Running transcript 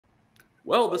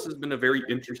Well, this has been a very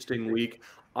interesting week.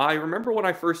 I remember when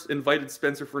I first invited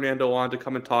Spencer Fernando on to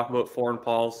come and talk about foreign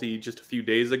policy just a few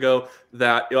days ago,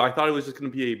 that I thought it was just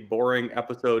going to be a boring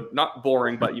episode. Not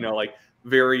boring, but like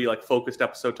very like focused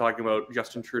episode talking about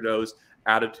Justin Trudeau's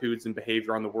attitudes and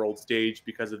behavior on the world stage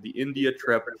because of the India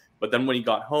trip. But then when he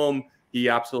got home, he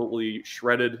absolutely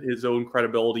shredded his own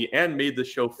credibility and made the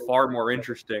show far more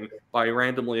interesting by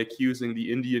randomly accusing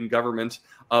the Indian government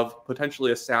of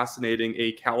potentially assassinating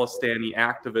a Khalistani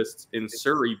activist in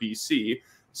Surrey, BC.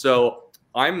 So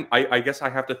I guess I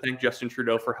have to thank Justin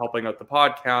Trudeau for helping out the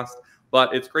podcast.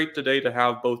 But it's great today to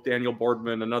have both Daniel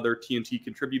Bordman, another TNT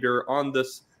contributor, on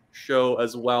this show,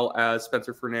 as well as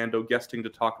Spencer Fernando guesting to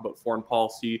talk about foreign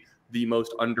policy, the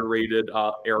most underrated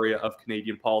area of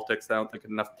Canadian politics that I don't think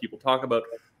enough people talk about.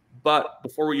 But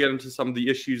before we get into some of the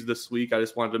issues this week, I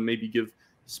just wanted to maybe give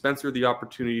Spencer the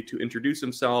opportunity to introduce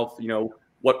himself.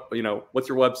 What's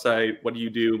your website? What do you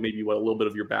do? Maybe a little bit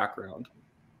of your background.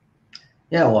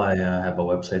 Yeah, well, I have a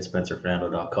website,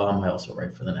 spencerfernando.com. I also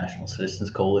write for the National Citizens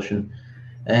Coalition.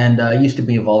 And I used to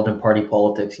be involved in party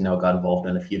politics. Got involved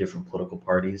in a few different political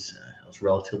parties. I was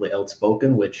relatively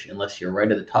outspoken, which, unless you're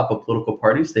right at the top of political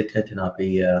parties, they tend to not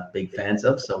be big fans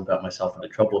of. So I got myself into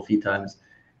trouble a few times.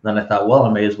 And then I thought, well,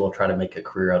 I may as well try to make a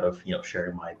career out of,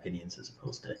 sharing my opinions as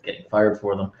opposed to getting fired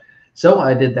for them. So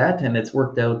I did that, and it's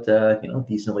worked out,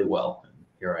 decently well. And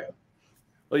here I am.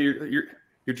 Well,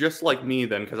 you're just like me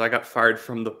then, because I got fired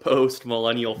from the Post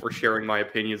Millennial for sharing my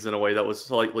opinions in a way that was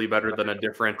slightly better than a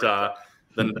different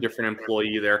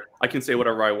employee there. I can say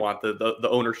whatever I want. The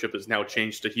ownership is now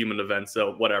changed to Human Events,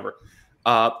 so whatever.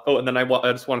 And then I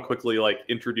just want to quickly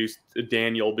introduce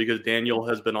Daniel, because Daniel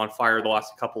has been on fire the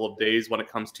last couple of days when it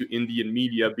comes to Indian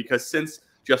media, because since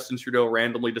Justin Trudeau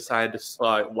randomly decided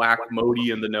to whack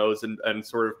Modi in the nose and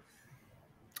sort of,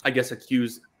 I guess,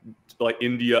 accuse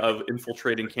India of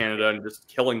infiltrating Canada and just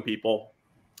killing people,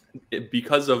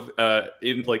 because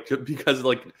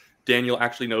Daniel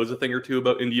actually knows a thing or two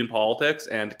about Indian politics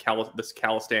and this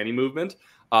Khalistani movement.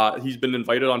 He's been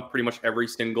invited on pretty much every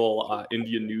single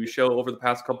Indian news show over the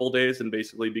past couple of days and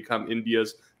basically become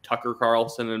India's Tucker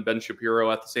Carlson and Ben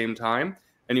Shapiro at the same time.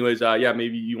 Anyways,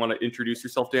 maybe you want to introduce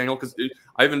yourself, Daniel, because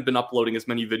I haven't been uploading as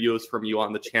many videos from you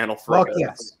on the channel for a bit.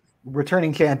 Yes.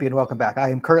 Returning champion, welcome back.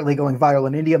 I am currently going viral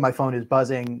in India. My phone is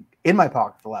buzzing in my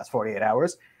pocket for the last 48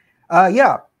 hours.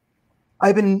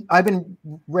 I've been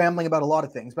rambling about a lot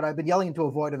of things, but I've been yelling to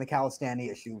avoid the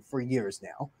Khalistani issue for years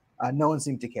now. No one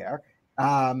seemed to care.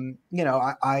 I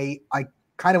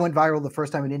kind of went viral the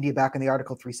first time in India back in the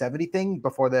Article 370 thing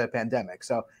before the pandemic.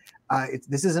 So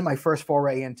this isn't my first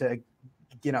foray into,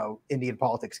 Indian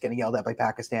politics getting yelled at by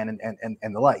Pakistan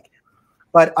and the like.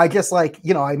 But I just I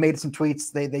made some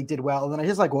tweets. They did well. And then I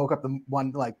just woke up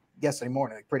yesterday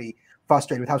morning, pretty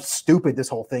frustrated with how stupid this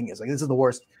whole thing is. This is the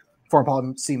worst foreign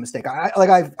policy mistake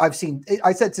I've seen.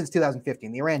 I said since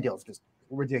 2015, the Iran deal is just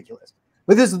ridiculous.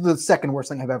 But this is the second worst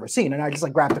thing I've ever seen. And I just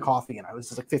grabbed a coffee and I was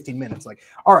just 15 minutes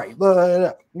all right.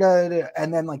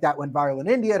 And then that went viral in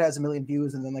India. It has 1 million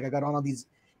views. And then I got on all these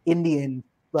Indian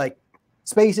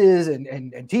spaces and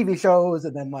TV shows.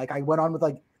 And then I went on with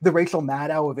the racial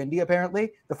Maddow of India.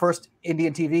 Apparently the first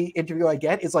Indian TV interview I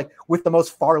get is with the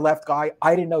most far left guy.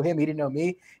 I didn't know him. He didn't know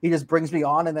me. He just brings me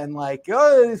on and then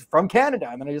he's from Canada.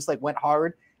 And then I just went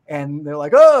hard and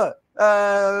they're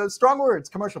strong words,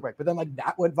 commercial break. But then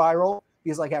that went viral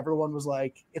because everyone was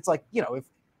it's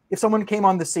if someone came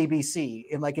on the CBC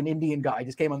and an Indian guy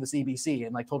just came on the CBC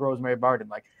and told Rosemary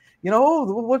Barden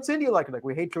what's India like?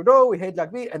 We hate Trudeau, we hate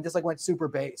Jagmeet, and just went super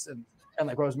base and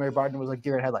Rosemary Barden was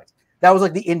deer in headlights. That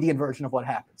was the Indian version of what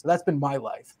happened. So that's been my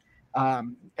life.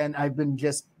 And I've been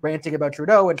just ranting about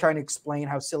Trudeau and trying to explain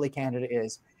how silly Canada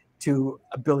is to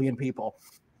 1 billion people.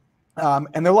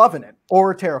 And they're loving it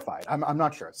or terrified. I'm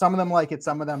not sure. Some of them like it.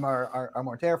 Some of them are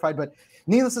more terrified. But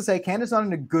needless to say, Canada's not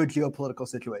in a good geopolitical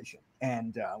situation.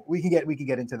 And we can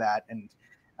get into that and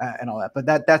all that.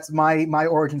 But that's my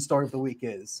origin story of the week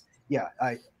is,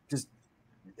 I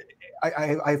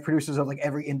have producers of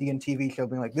every Indian TV show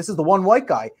being this is the one white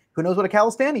guy who knows what a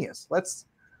Khalistani is. Let's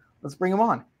bring him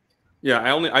on. Yeah,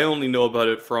 I only know about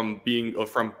it from being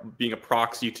a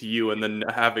proxy to you, and then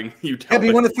having you tell.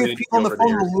 Be one of the few people on the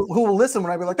phone who will listen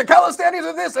when I be the Khalistanis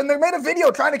are this, and they made a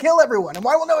video trying to kill everyone, and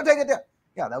why will no one take it down?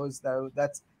 Yeah,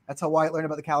 that's how Wyatt learned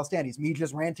about the Khalistanis. Me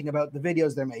just ranting about the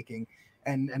videos they're making,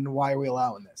 and why are we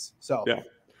allowing this? So yeah.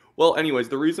 Well, anyways,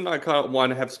 the reason I kind of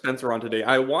wanted to have Spencer on today,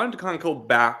 I wanted to kind of go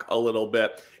back a little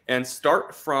bit and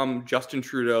start from Justin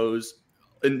Trudeau's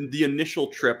the initial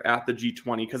trip at the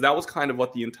G20, because that was kind of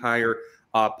what the entire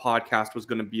podcast was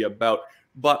going to be about.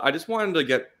 But I just wanted to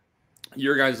get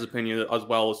your guys' opinion as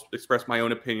well as express my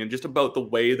own opinion just about the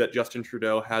way that Justin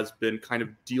Trudeau has been kind of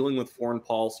dealing with foreign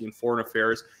policy and foreign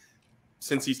affairs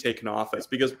since he's taken office.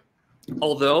 Because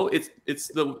although it's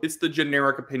the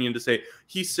generic opinion to say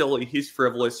he's silly, he's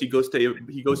frivolous, he goes to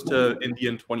India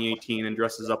in 2018 and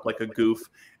dresses up like a goof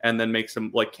and then makes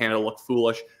him like Canada look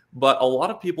foolish. But a lot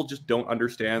of people just don't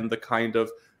understand the kind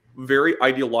of very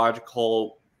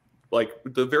ideological,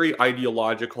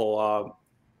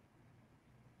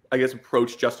 I guess,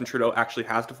 approach Justin Trudeau actually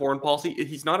has to foreign policy.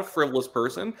 He's not a frivolous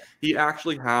person. He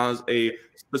actually has a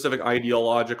specific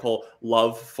ideological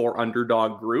love for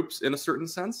underdog groups in a certain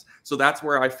sense. So that's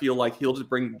where I feel like he'll just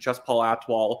bring Just Paul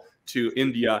Atwal to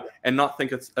India and not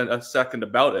think it's a second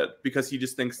about it, because he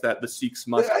just thinks that the Sikhs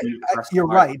must be oppressed. You're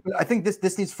right, but I think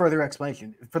this needs further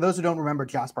explanation. For those who don't remember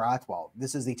Jasper Atwal,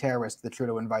 this is the terrorist that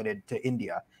Trudeau invited to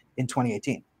India in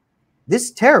 2018.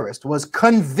 This terrorist was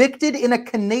convicted in a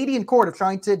Canadian court of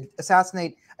trying to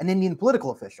assassinate an Indian political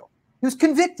official. He was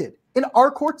convicted in our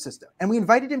court system, and we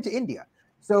invited him to India.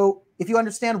 So if you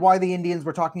understand why the Indians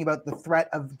were talking about the threat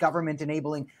of government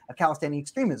enabling a Khalistani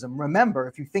extremism, remember,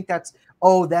 if you think that's,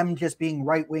 them just being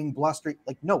right-wing bluster,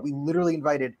 like, no, we literally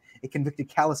invited a convicted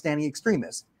Khalistani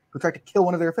extremist who tried to kill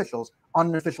one of their officials on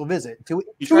an official visit.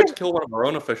 He tried to kill one of our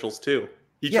own officials, too.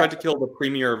 He tried to kill the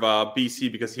premier of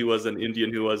BC because he was an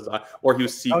Indian who was, or he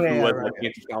was Sikh who was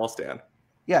anti-Khalistan.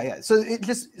 Yeah. So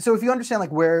if you understand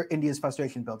like where India's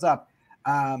frustration builds up,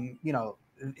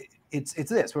 it's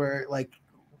this.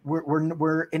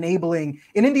 We're enabling,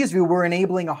 in India's view, we're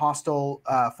enabling a hostile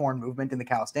foreign movement in the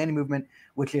Khalistani movement,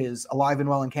 which is alive and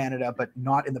well in Canada, but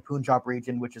not in the Punjab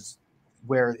region, which is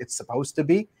where it's supposed to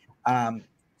be.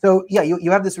 So yeah,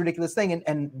 you have this ridiculous thing,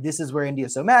 and this is where India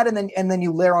is so mad, and then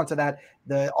you layer onto that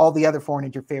all the other foreign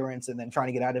interference, and then trying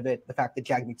to get out of it. The fact that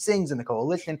Jagmeet Singh's in the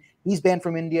coalition, he's banned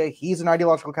from India. He's an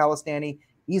ideological Khalistani.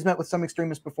 He's met with some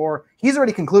extremists before. He's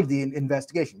already concluded the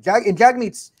investigation.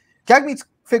 Jagmeet's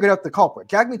figured out the culprit.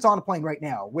 Jagmeet's on a plane right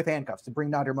now with handcuffs to bring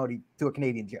Narendra Modi to a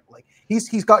Canadian jail. Like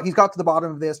he's got to the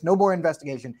bottom of this. No more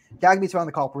investigation. Jagmeet's found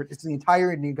the culprit. It's the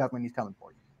entire Indian government he's coming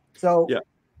for. So yeah.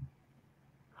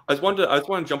 I just want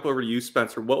to jump over to you,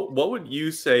 Spencer. What would you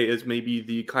say is maybe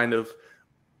the kind of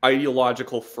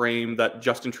ideological frame that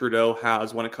Justin Trudeau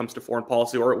has when it comes to foreign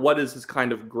policy, or what is his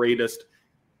kind of greatest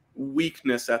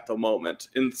weakness at the moment?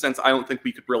 In the sense, I don't think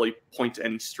we could really point to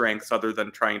any strengths other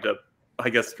than trying to, I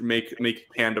guess,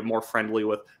 make Canada more friendly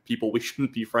with people we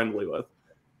shouldn't be friendly with.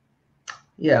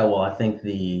 Yeah, well, I think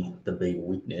the big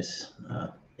weakness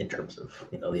in terms of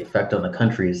the effect on the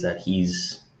country is that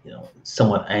he's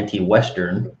somewhat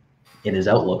anti-Western in his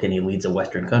outlook, and he leads a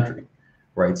Western country,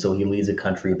 right? So he leads a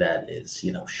country that is,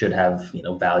 should have,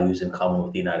 values in common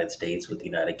with the United States, with the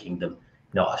United Kingdom,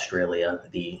 Australia,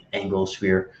 the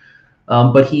Anglosphere.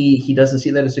 But he doesn't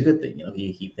see that as a good thing.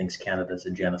 He thinks Canada is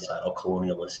a genocidal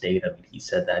colonialist state. I mean, he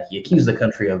said that he accused the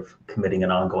country of committing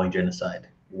an ongoing genocide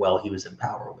while he was in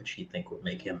power, which he think would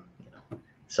make him,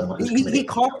 someone who's he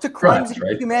called to crimes against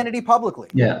right? humanity publicly.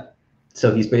 Yeah.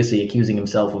 So he's basically accusing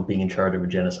himself of being in charge of a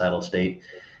genocidal state.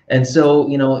 And so,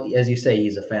 as you say,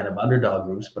 he's a fan of underdog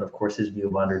groups, but of course his view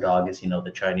of underdog is,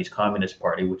 the Chinese Communist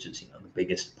Party, which is, the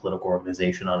biggest political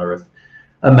organization on earth,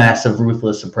 a massive,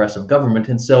 ruthless, oppressive government.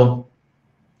 And so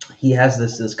he has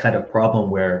this kind of problem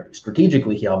where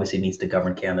strategically he obviously needs to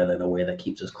govern Canada in a way that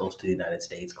keeps us close to the United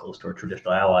States, close to our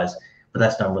traditional allies, but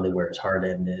that's not really where his heart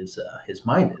and his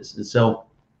mind is. And so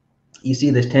you see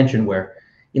this tension where,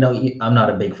 I'm not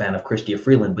a big fan of Chrystia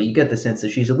Freeland, but you get the sense that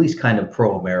she's at least kind of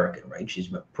pro-American, right?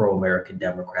 She's a pro-American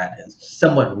Democrat and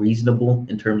somewhat reasonable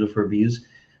in terms of her views.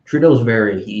 Trudeau's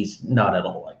he's not at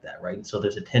all like that, right? So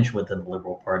there's a tension within the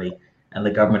Liberal Party and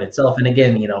the government itself. And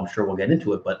again, I'm sure we'll get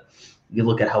into it, but you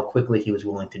look at how quickly he was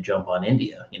willing to jump on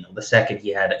India. The second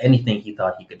he had anything he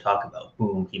thought he could talk about,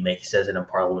 boom, he says it in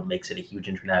Parliament, makes it a huge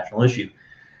international issue.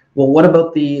 Well, what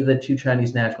about the two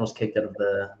Chinese nationals kicked out of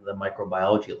the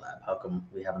microbiology lab? How come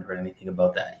we haven't heard anything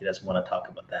about that? He doesn't want to talk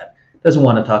about that. Doesn't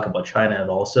want to talk about China at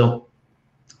all. So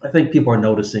I think people are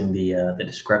noticing the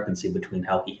discrepancy between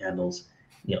how he handles,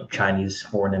 Chinese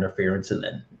foreign interference and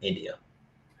then India.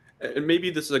 And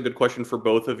maybe this is a good question for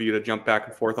both of you to jump back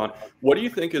and forth on. What do you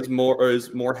think is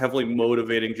more heavily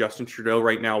motivating Justin Trudeau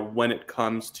right now when it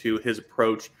comes to his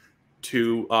approach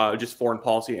to just foreign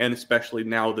policy, and especially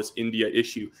now this India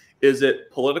issue? Is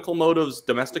it political motives,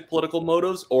 domestic political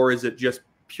motives, or is it just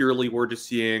purely we're just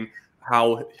seeing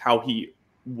how he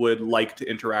would like to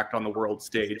interact on the world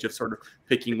stage, of sort of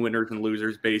picking winners and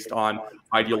losers based on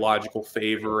ideological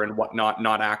favor and whatnot,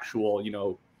 not actual,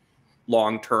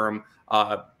 long-term,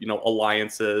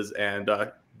 alliances and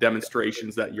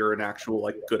demonstrations that you're an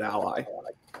actual good ally?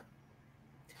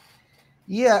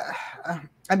 Yeah,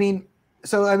 I mean,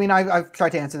 I've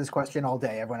tried to answer this question all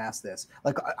day. Everyone asks this,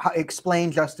 like,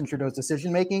 explain Justin Trudeau's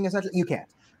decision making. Essentially, you can't.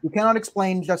 You cannot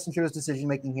explain Justin Trudeau's decision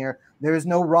making here. There is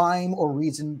no rhyme or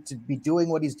reason to be doing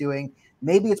what he's doing.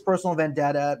 Maybe it's personal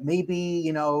vendetta. Maybe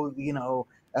the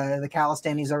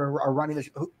Khalistanis are running the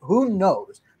show. Who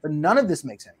knows? But none of this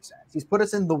makes any sense. He's put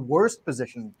us in the worst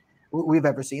position we've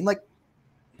ever seen. Like,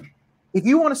 if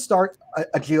you want to start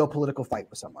a geopolitical fight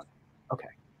with someone, okay.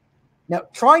 Now,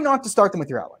 try not to start them with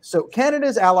your allies. So Canada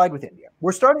is allied with India.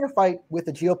 We're starting a fight with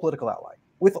a geopolitical ally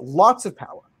with lots of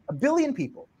power, 1 billion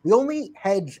people, the only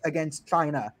hedge against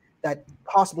China that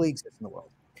possibly exists in the world.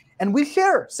 And we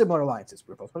share similar alliances.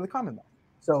 We're both part of the Commonwealth.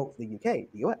 So the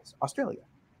UK, the US, Australia.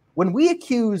 When we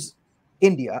accuse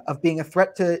India of being a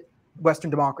threat to Western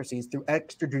democracies through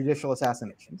extrajudicial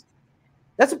assassinations,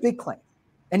 that's a big claim.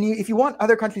 And if you want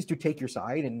other countries to take your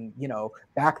side and,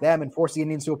 back them and force the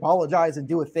Indians to apologize and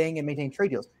do a thing and maintain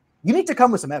trade deals, you need to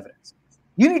come with some evidence.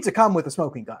 You need to come with a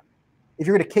smoking gun. If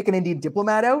you're going to kick an Indian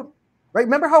diplomat out, right?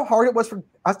 Remember how hard it was for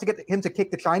us to get him to kick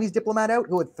the Chinese diplomat out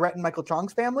who had threatened Michael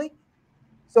Chong's family?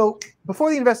 So before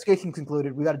the investigation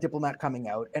concluded, we got a diplomat coming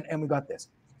out and we got this.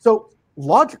 So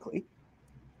logically,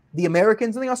 the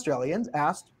Americans and the Australians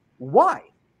asked, why?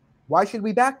 Why should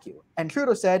we back you? And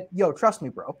Trudeau said, yo, trust me,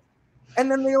 bro. And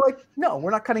then they were like, no,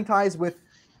 we're not cutting ties with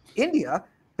India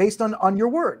based on your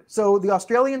word. So the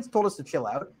Australians told us to chill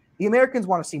out. The Americans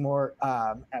want to see more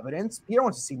evidence. Peter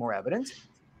wants to see more evidence.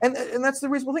 And that's the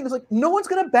reasonable thing. It's like, no one's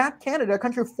going to back Canada, a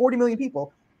country of 40 million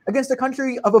people, against a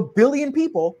country of 1 billion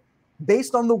people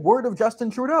based on the word of Justin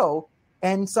Trudeau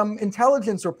and some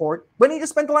intelligence report when he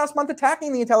just spent the last month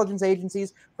attacking the intelligence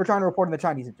agencies for trying to report on the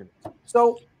Chinese intervention.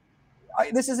 So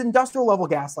this is industrial level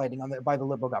gaslighting by the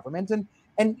Liberal government.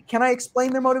 And can I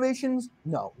explain their motivations?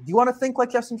 No. Do you want to think like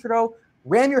Justin Trudeau?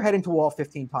 Ram your head into a wall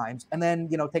 15 times and then,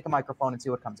 take a microphone and see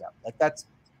what comes out. Like that's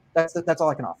all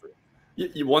I can offer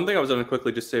you. One thing I was going to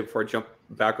quickly just say before I jump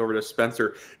back over to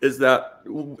Spencer is that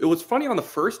it was funny on the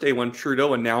first day when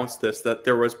Trudeau announced this, that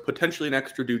there was potentially an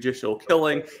extrajudicial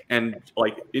killing and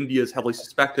like India is heavily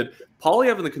suspected.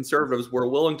 Poilievre and the Conservatives were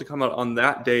willing to come out on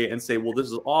that day and say, well, this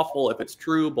is awful. If it's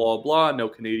true, blah, blah, no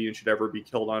Canadian should ever be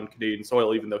killed on Canadian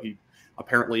soil, even though he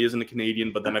apparently isn't a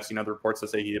Canadian, but then I've seen other reports that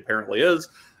say he apparently is.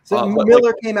 So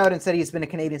Miller came out and said he's been a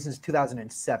Canadian since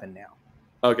 2007 now.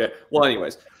 Okay. Well,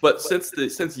 anyways, but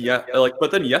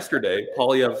but then yesterday,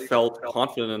 Poilievre felt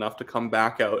confident enough to come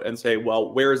back out and say,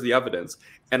 "Well, where is the evidence?"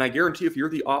 And I guarantee, if you're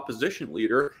the opposition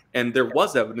leader and there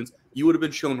was evidence, you would have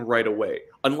been shown right away.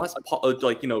 Unless,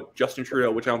 Justin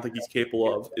Trudeau, which I don't think he's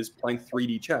capable of, is playing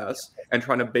 3D chess and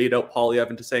trying to bait out Poilievre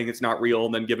into saying it's not real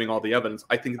and then giving all the evidence.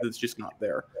 I think that's just not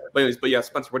there. But anyways, yeah,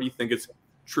 Spencer, what do you think is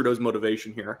Trudeau's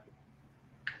motivation here?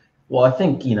 Well, I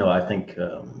think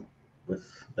with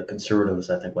the Conservatives,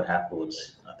 I think what happened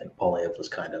was, I think Poilievre was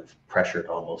kind of pressured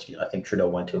almost. I think Trudeau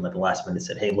went to him at the last minute and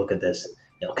said, hey, look at this.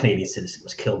 Canadian citizen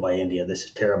was killed by India. This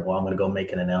is terrible. I'm going to go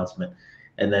make an announcement.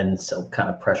 And then so kind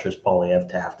of pressures Poilievre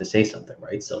to have to say something,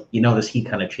 right? So you notice he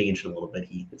kind of changed a little bit.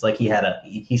 It's like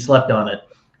he slept on it,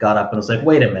 got up and was like,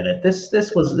 wait a minute, this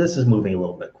is moving a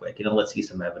little bit quick. Let's see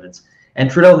some evidence.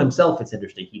 And Trudeau himself, it's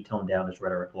interesting, he toned down his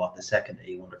rhetoric a lot the second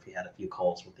day. You wonder if he had a few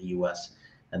calls with the US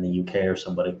and the UK or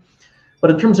somebody. But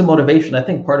in terms of motivation, I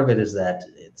think part of it is that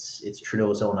it's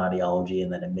Trudeau's own ideology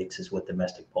and then it mixes with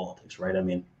domestic politics, right? I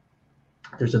mean,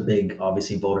 there's a big,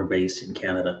 obviously, voter base in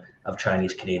Canada of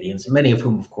Chinese Canadians, many of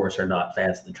whom, of course, are not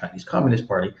fans of the Chinese Communist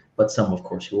Party, but some, of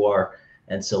course, who are.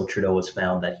 And so Trudeau has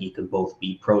found that he could both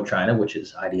be pro-China, which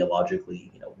is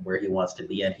ideologically, where he wants to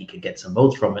be, and he could get some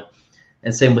votes from it.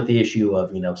 And same with the issue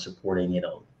of, supporting,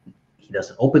 he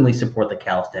doesn't openly support the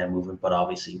Khalistan movement, but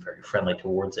obviously very friendly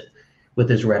towards it with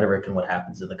his rhetoric and what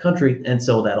happens in the country. And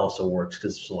so that also works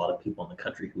because there's a lot of people in the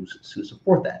country who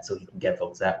support that, so he can get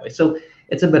votes that way. So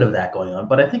it's a bit of that going on.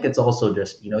 But I think it's also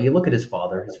just, you look at his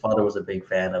father. His father was a big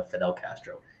fan of Fidel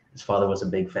Castro. His father was a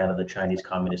big fan of the Chinese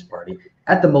Communist Party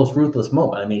at the most ruthless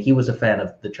moment. I mean, he was a fan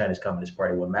of the Chinese Communist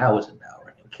Party when Mao was in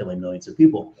power, killing millions of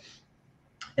people.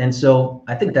 And so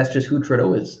I think that's just who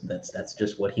Trudeau is. That's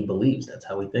just what he believes. That's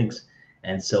how he thinks.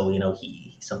 And so,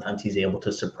 he sometimes he's able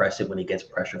to suppress it when he gets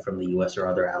pressure from the US or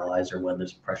other allies or when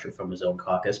there's pressure from his own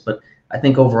caucus. But I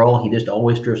think overall, he just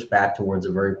always drifts back towards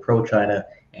a very pro-China,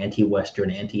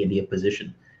 anti-Western, anti-India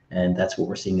position. And that's what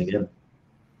we're seeing again.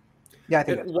 Yeah, I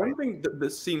think one thing that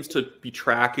this seems to be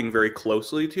tracking very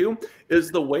closely to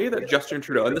is the way that Justin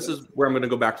Trudeau, and this is where I'm going to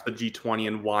go back to the G20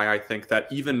 and why I think that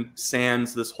even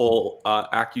sans this whole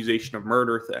accusation of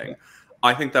murder thing,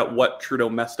 I think that what Trudeau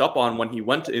messed up on when he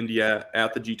went to India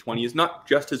at the G20 is not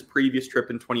just his previous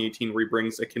trip in 2018 where he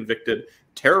brings a convicted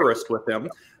terrorist with him,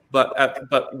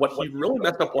 But what he really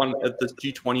messed up on at this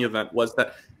G20 event was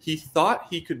that he thought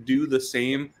he could do the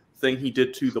same thing he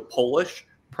did to the Polish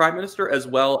prime minister as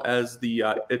well as the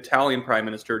Italian prime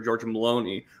minister, Giorgia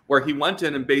Meloni, where he went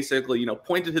in and basically,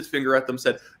 pointed his finger at them,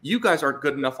 said, you guys aren't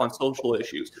good enough on social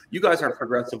issues. You guys aren't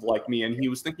progressive like me. And he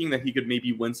was thinking that he could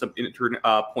maybe win some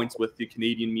points with the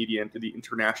Canadian media and to the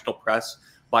international press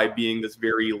by being this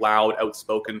very loud,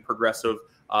 outspoken, progressive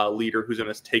leader who's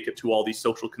going to take it to all these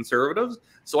social conservatives.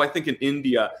 So I think in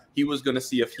India, he was going to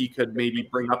see if he could maybe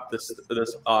bring up this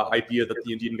idea that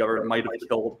the Indian government might have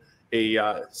killed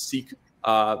a Sikh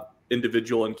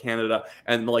individual in Canada,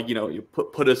 and you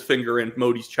put his finger in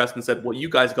Modi's chest and said, well, you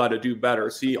guys got to do better.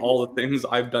 See, all the things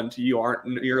I've done to you aren't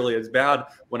nearly as bad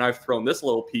when I've thrown this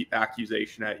little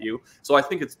accusation at you. So I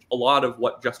think it's a lot of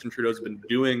what Justin Trudeau's been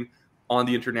doing on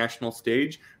the international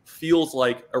stage feels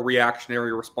like a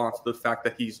reactionary response to the fact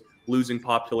that he's losing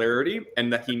popularity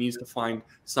and that he needs to find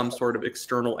some sort of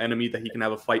external enemy that he can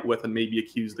have a fight with and maybe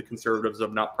accuse the Conservatives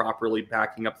of not properly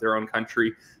backing up their own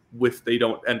country if they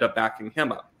don't end up backing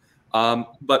him up.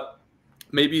 But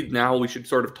maybe now we should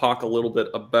sort of talk a little bit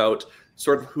about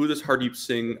sort of who this Hardeep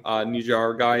Singh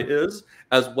Nijjar guy is,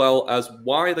 as well as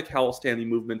why the Khalistani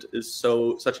movement is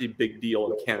such a big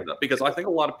deal in Canada. Because I think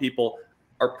a lot of people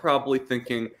are probably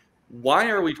thinking, why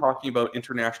are we talking about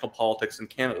international politics in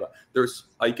Canada?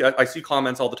 I see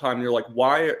comments all the time, and they're like,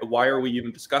 why are we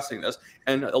even discussing this?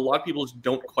 And a lot of people just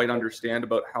don't quite understand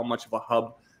about how much of a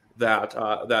hub that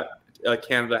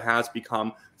Canada has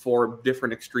become for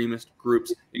different extremist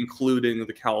groups, including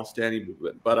the Khalistani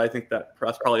movement. But I think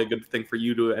that's probably a good thing for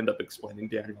you to end up explaining,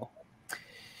 Daniel.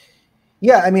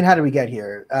 Yeah, I mean, how did we get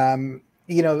here?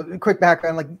 Quick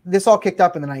background, like this all kicked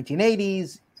up in the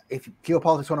 1980s. If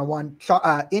Geopolitics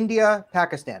 101, India,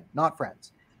 Pakistan, not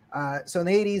friends. So in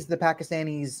the 80s, the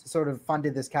Pakistanis sort of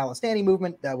funded this Khalistani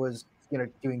movement that was,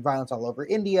 doing violence all over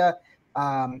India.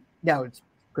 Now it's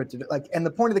good to do, and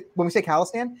the point of when we say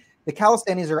Khalistan, the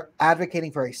Khalistanis are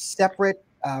advocating for a separate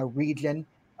region,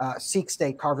 Sikh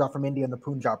state carved off from India in the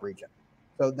Punjab region.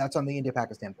 So that's on the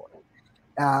India-Pakistan border.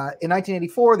 In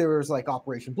 1984, there was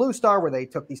Operation Blue Star, where they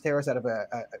took these terrorists out of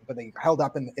but they held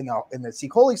up in the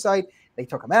Sikh holy site. They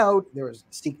took them out. There was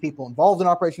Sikh people involved in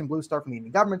Operation Blue Star from the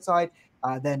Indian government side.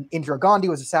 Then Indira Gandhi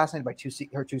was assassinated by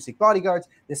her two Sikh bodyguards.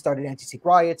 This started anti-Sikh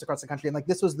riots across the country, and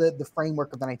this was the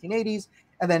framework of the 1980s.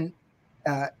 And then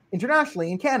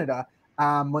internationally in Canada,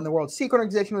 when the World Sikh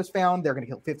Organization was found, they're going to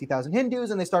kill 50,000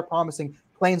 Hindus, and they start promising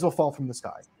planes will fall from the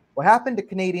sky. What happened? A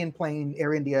Canadian plane,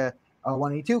 Air India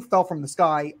 182, fell from the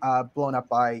sky, blown up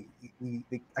by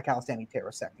a Khalistani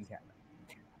terrorist sect in Canada.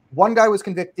 One guy was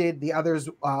convicted. The others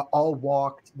all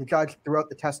walked. The judge threw out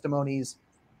the testimonies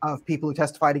of people who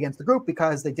testified against the group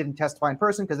because they didn't testify in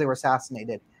person because they were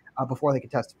assassinated before they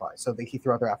could testify. So he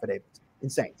threw out their affidavits.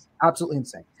 Insane. Absolutely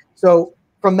insane. So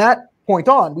from that point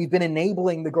on, we've been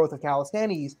enabling the growth of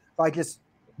Khalistanis by just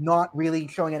not really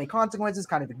showing any consequences,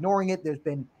 kind of ignoring it. There's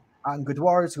been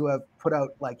Gurdwaras who have put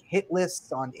out hit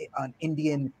lists on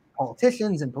Indian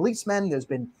politicians and policemen. There's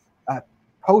been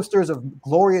posters of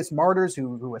glorious martyrs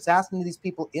who assassinated these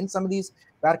people in some of these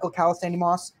radical Khalistani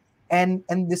mosques, and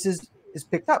this is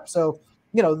picked up. So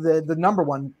the number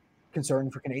one concern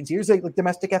for Canadians here is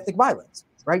domestic ethnic violence,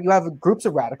 right? You have groups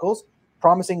of radicals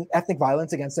promising ethnic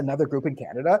violence against another group in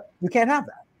Canada. You can't have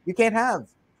that. You can't have.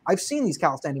 I've seen these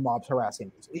Khalistani mobs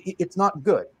harassing. It's not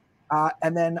good.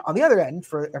 And then on the other end,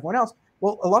 for everyone else,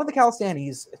 well, a lot of the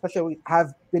Khalistanis, especially,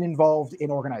 have been involved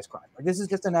in organized crime. This is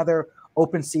just another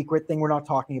open secret thing we're not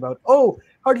talking about. Oh,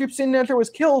 Hardeep Singh Nijjar was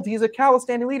killed. He's a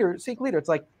Khalistani leader, Sikh leader. It's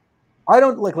I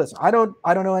don't listen. I don't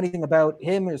know anything about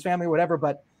him or his family or whatever.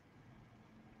 But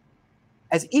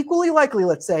as equally likely,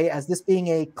 let's say, as this being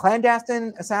a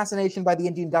clandestine assassination by the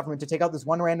Indian government to take out this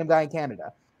one random guy in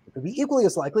Canada, it could be equally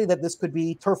as likely that this could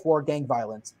be turf war gang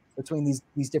violence between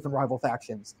these different rival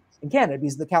factions in Canada,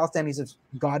 because the Khalistanis have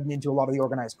gotten into a lot of the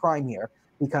organized crime here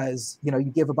because, you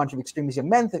give a bunch of extremist young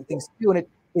men things to do, and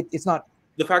it's not.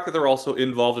 The fact that they're also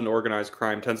involved in organized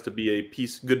crime tends to be a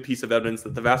good piece of evidence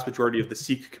that the vast majority of the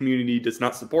Sikh community does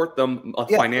not support them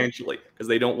financially because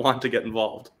they don't want to get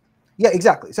involved. Yeah,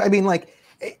 exactly. So, I mean,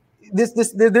 there's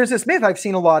this myth I've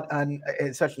seen a lot,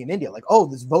 especially in India,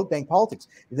 this vote bank politics.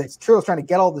 That Trudeau's trying to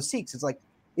get all the Sikhs. It's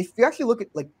if you actually look at,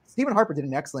 Stephen Harper did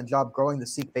an excellent job growing the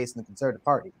Sikh base in the Conservative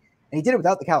Party, and he did it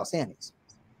without the Khalistanis.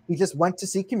 He just went to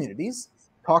Sikh communities,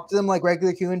 talked to them like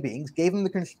regular human beings, gave them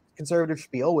the conservative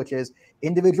spiel, which is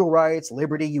individual rights,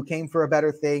 liberty, you came for a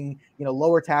better thing,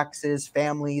 lower taxes,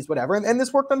 families, whatever. And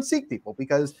this worked on Sikh people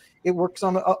because it works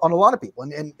on a lot of people.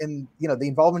 And the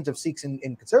involvement of Sikhs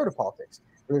in conservative politics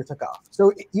really took off.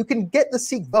 So you can get the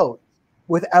Sikh vote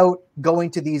without going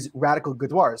to these radical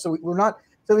gurdwaras. So we're not.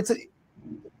 So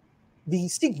the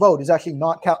Sikh vote is actually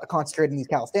not concentrated in these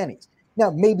Khalistanis.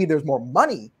 Now, maybe there's more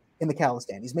money in the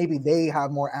Khalistanis. Maybe they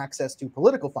have more access to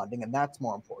political funding, and that's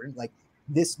more important. Like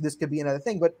this could be another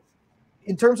thing. But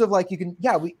in terms of like, you can,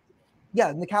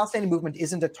 and the Khalistani movement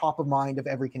isn't a top of mind of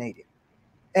every Canadian.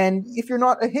 And if you're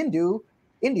not a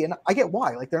Indian, I get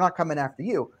why. Like, they're not coming after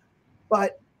you.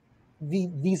 But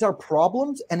these are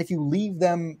problems, and if you leave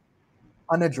them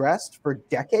unaddressed for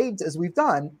decades, as we've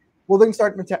done, well, then you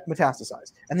start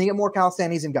metastasize. And then you get more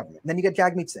Khalistanis in government. And then you get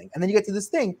Jagmeet Singh. And then you get to this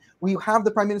thing where you have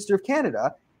the Prime Minister of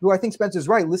Canada, who I think Spencer's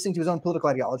right, listening to his own political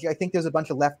ideology. I think there's a bunch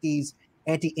of lefties,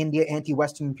 anti-India,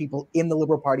 anti-Western people in the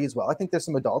Liberal Party as well. I think there's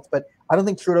some adults, but I don't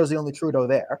think Trudeau's the only Trudeau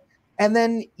there. And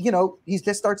then, he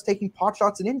just starts taking pot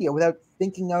shots in India without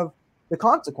thinking of the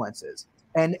consequences.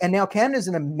 And now Canada's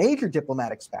in a major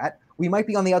diplomatic spat. We might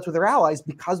be on the outs with our allies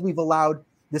because we've allowed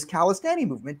this Khalistani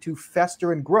movement to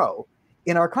fester and grow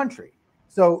in our country.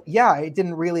 So, it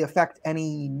didn't really affect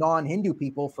any non-Hindu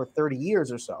people for 30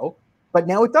 years or so, but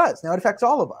now it does. Now it affects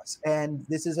all of us. And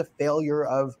this is a failure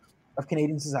of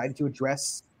Canadian society to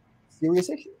address serious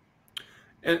issues.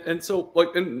 And so,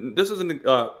 like, and this isn't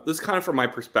this is kind of from my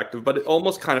perspective, but it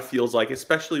almost kind of feels like,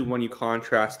 especially when you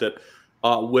contrast it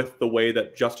with the way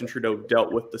that Justin Trudeau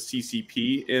dealt with the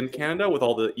CCP in Canada, with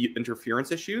all the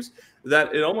interference issues,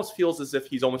 that it almost feels as if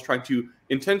he's almost trying to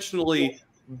intentionally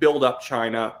build up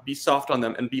China, be soft on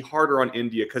them, and be harder on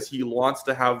India, because he wants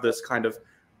to have this kind of,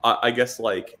 I guess,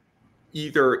 like,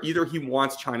 either he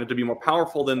wants China to be more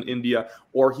powerful than India,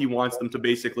 or he wants them to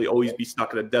basically always be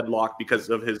stuck at a deadlock because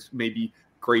of his maybe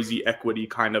crazy equity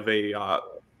kind of a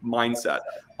mindset.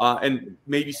 And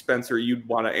maybe, Spencer, you'd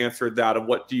want to answer that. Of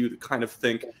what do you kind of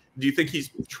think? Do you think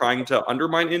he's trying to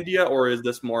undermine India, or is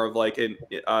this more of like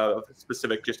a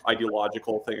specific just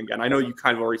ideological thing? Again, I know you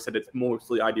kind of already said it's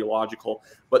mostly ideological,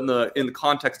 but in the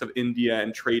context of India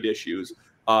and trade issues,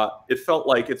 it felt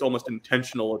like it's almost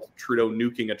intentional of Trudeau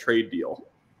nuking a trade deal.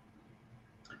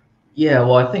 Yeah,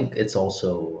 well, I think it's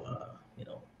also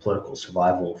political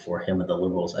survival for him and the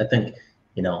Liberals. I think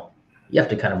you have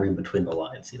to kind of read between the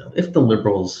lines. If the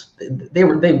Liberals, they've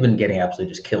been getting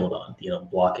absolutely just killed on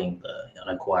blocking an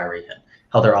inquiry, and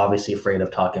how they're obviously afraid of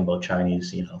talking about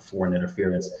Chinese foreign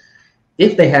interference.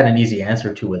 If they had an easy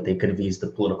answer to it, they could have eased the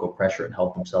political pressure and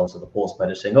helped themselves at the polls by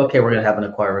just saying, okay, we're going to have an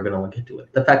inquiry, we're going to look into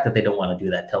it. The fact that they don't want to do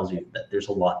that tells you that there's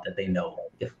a lot that they know.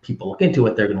 If people look into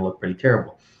it, they're going to look pretty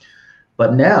terrible.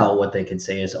 But now what they can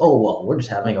say is, oh, well, we're just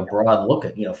having a broad look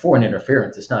at, foreign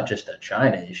interference. It's not just a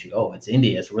China issue. Oh, it's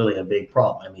India. It's really a big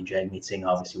problem. I mean, Jagmeet Singh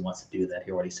obviously wants to do that.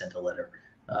 He already sent a letter,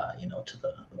 to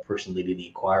the person leading the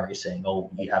inquiry saying,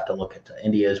 oh, you have to look at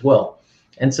India as well.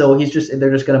 And so they're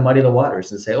just going to muddy the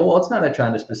waters and say, oh, well, it's not a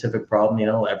China-specific problem.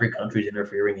 Every country's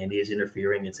interfering. India's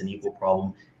interfering. It's an equal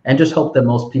problem. And just hope that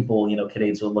most people,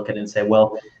 Canadians will look at it and say,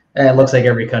 well, it looks like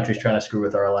every country's trying to screw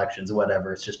with our elections,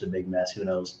 whatever. It's just a big mess. Who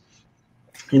knows?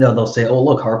 They'll say, oh,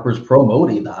 look, Harper's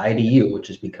pro-Modi, the IDU, which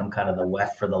has become kind of the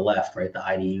left for the left, right? The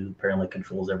IDU apparently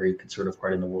controls every conservative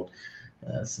party in the world.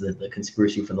 So the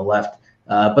conspiracy for the left.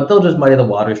 But they'll just muddy the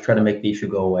waters, try to make the issue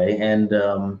go away. And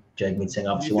Jagmeet Singh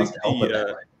obviously wants to help with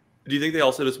that. Do you think they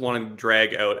also just want to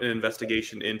drag out an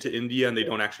investigation into India, and they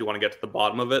don't actually want to get to the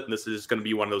bottom of it? And this is going to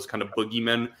be one of those kind of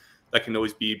boogeymen that can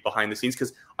always be behind the scenes?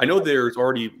 Because I know there's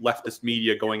already leftist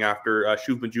media going after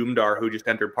Shub Majumdar, who just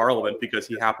entered parliament, because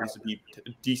he happens to be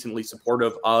decently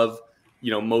supportive of,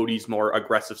 Modi's more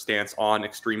aggressive stance on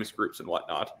extremist groups and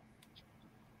whatnot.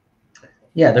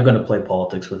 Yeah, they're going to play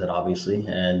politics with it, obviously,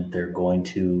 and they're going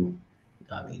to,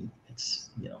 it's,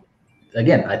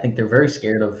 again, I think they're very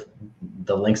scared of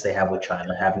the links they have with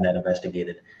China, having that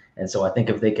investigated. And so I think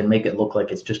if they can make it look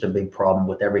like it's just a big problem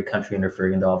with every country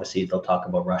interfering, obviously they'll talk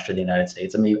about Russia, the United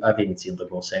States. I mean, I've even seen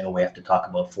liberals saying, oh, we have to talk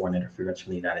about foreign interference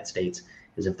from the United States,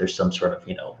 as if there's some sort of,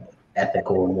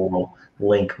 ethical or moral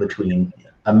link between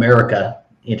America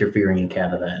interfering in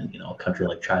Canada and, a country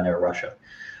like China or Russia.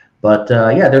 But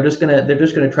they're just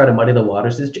gonna try to muddy the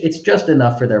waters. It's just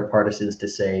enough for their partisans to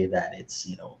say that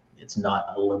it's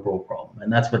not a liberal problem,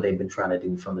 and that's what they've been trying to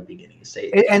do from the beginning.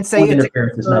 Say it's a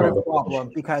conservative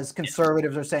problem because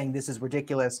conservatives are saying this is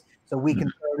ridiculous. So we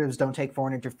conservatives don't take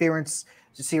foreign interference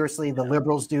seriously. The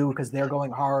liberals do because they're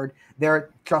going hard.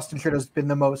 Justin Trudeau's been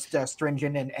the most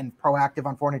stringent and proactive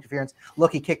on foreign interference.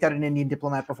 Look, he kicked out an Indian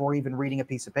diplomat before even reading a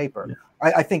piece of paper.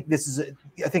 Yeah. I think this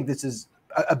is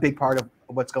a big part of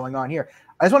what's going on here.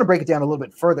 I just want to break it down a little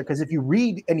bit further, because if you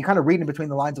read and you kind of read in between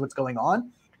the lines of what's going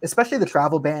on, especially the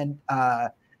travel ban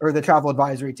or the travel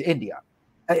advisory to India,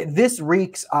 this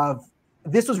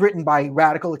was written by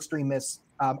radical extremists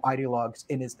ideologues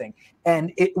in his thing,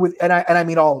 and I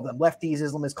mean all of them: lefties,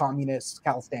 Islamists, communists,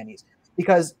 Khalistanis.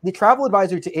 Because the travel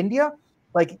advisory to India,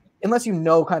 like, unless you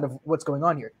know kind of what's going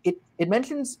on here, it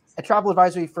mentions a travel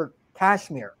advisory for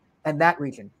Kashmir and that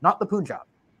region, not the Punjab.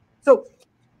 So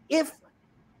if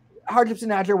Harjit Singh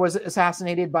Najjar was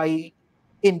assassinated by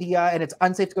India and it's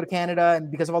unsafe to go to Canada and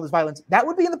because of all this violence, that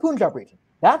would be in the Punjab region.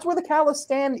 That's where the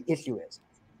Khalistan issue is.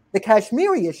 The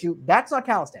Kashmiri issue, that's not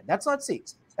Khalistan. That's not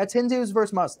Sikhs. That's Hindus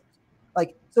versus Muslims.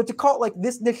 Like, so to call like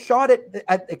this shot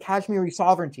at the Kashmiri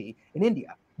sovereignty in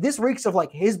India, this reeks of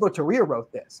like Hizb ut-Tahrir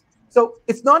wrote this. So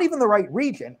it's not even the right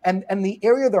region. And the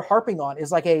area they're harping on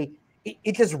is like it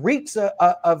just reeks of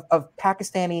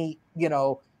Pakistani,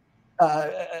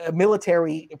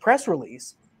 military press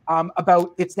release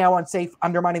about it's now unsafe,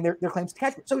 undermining their claims to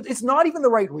Kashmir. So it's not even the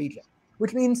right region,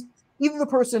 which means even the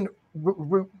person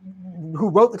who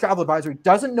wrote the travel advisory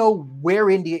doesn't know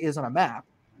where India is on a map.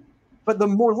 But the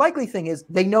more likely thing is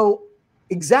they know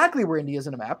exactly where India is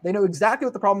on a map. They know exactly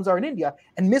what the problems are in India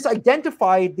and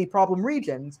misidentified the problem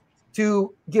regions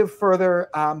to give further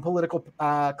political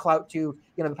clout to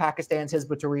the Pakistan's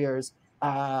Hizb ut-Tahrirs,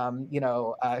 and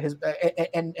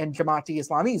Jamaati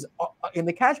Islamis in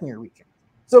the Kashmir region.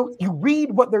 So you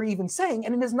read what they're even saying,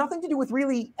 and it has nothing to do with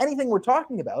really anything we're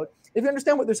talking about. If you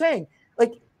understand what they're saying,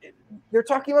 like they're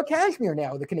talking about Kashmir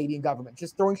now, the Canadian government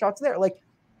just throwing shots there. Like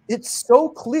it's so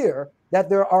clear that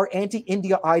there are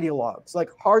anti-India ideologues, like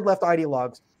hard left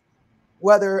ideologues,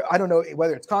 whether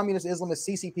it's communist, Islamist,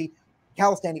 CCP,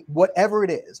 Khalistani, whatever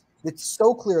it is. It's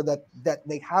so clear that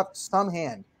they have some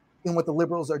hand in what the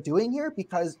Liberals are doing here,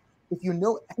 because if you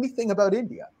know anything about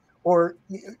India, or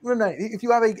if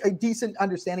you have a decent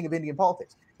understanding of Indian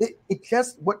politics,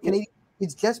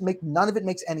 none of it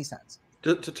makes any sense.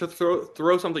 To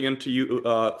throw something into you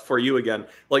for you again,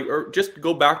 like, or just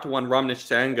go back to when Ramnesh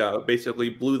Sangha basically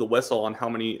blew the whistle on how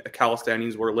many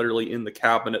Khalistanis were literally in the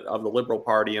cabinet of the Liberal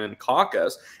Party and in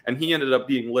caucus, and he ended up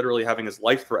literally having his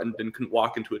life threatened and couldn't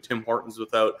walk into a Tim Hortons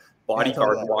without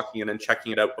bodyguards walking in and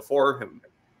checking it out before him.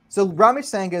 So Ramnesh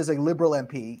Sangha is a Liberal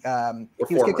MP.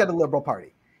 He was kicked out of the Liberal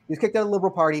Party. He was kicked out of the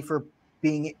Liberal Party for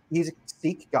he's a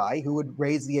Sikh guy who would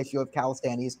raise the issue of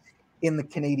Khalistanis in the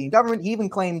Canadian government. He even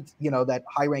claimed, that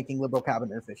high-ranking Liberal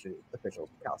cabinet officials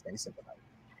Khalistani sympathizers.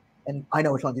 And I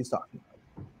know which ones he's talking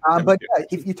about. But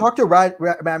if you talk to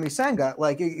Ramnesh Sangha,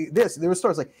 like there were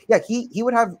stories like, he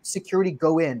would have security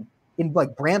go in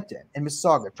like Brampton and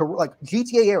Mississauga to like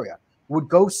GTA area, would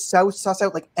go suss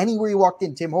out like anywhere he walked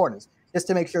in, Tim Hortons, just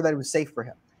to make sure that it was safe for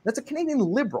him. That's a Canadian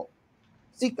Liberal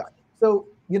Sikh guy. So,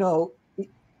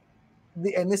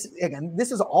 and this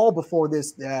is all before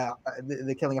this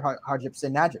the killing of Harjit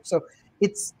Singh Najjar. So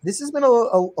this has been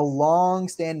a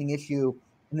long-standing issue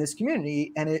in this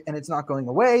community, and it's not going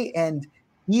away. And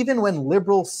even when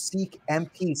Liberal Sikh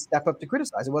MPs step up to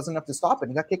criticize, it wasn't enough to stop it.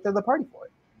 He got kicked out of the party for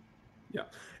it. Yeah.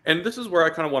 And this is where I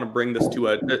kind of want to bring this to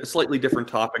a slightly different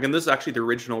topic. And this is actually the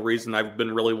original reason I've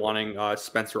been really wanting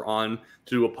Spencer on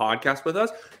to do a podcast with us,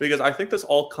 because I think this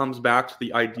all comes back to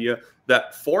the idea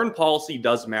that foreign policy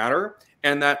does matter,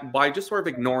 and that by just sort of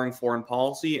ignoring foreign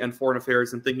policy and foreign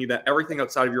affairs and thinking that everything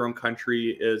outside of your own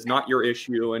country is not your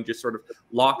issue and just sort of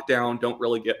locked down, don't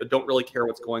really care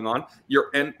what's going on, you're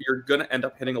going to end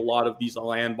up hitting a lot of these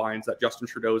landmines that Justin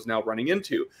Trudeau is now running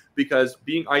into, because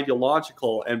being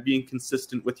ideological and being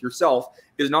consistent with yourself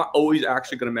is not always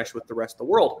actually going to mesh with the rest of the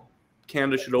world.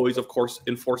 Canada should always, of course,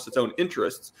 enforce its own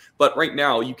interests, but right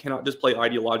now you cannot just play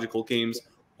ideological games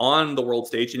on the world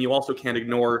stage, and you also can't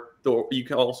ignore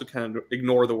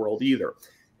the world either.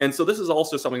 And so this is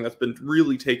also something that's been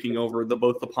really taking over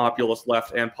both the populist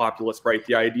left and populist right,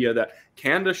 the idea that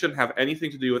Canada shouldn't have anything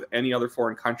to do with any other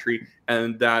foreign country,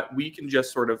 and that we can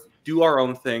just sort of do our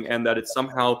own thing, and that it's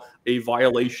somehow a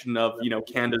violation of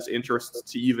Canada's interests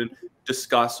to even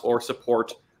discuss or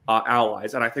support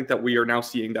allies. And I think that we are now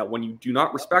seeing that when you do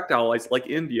not respect allies like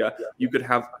India, you could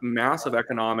have massive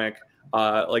economic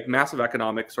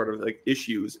sort of like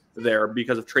issues there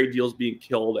because of trade deals being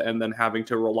killed, and then having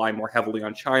to rely more heavily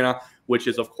on China, which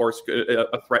is of course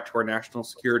a threat to our national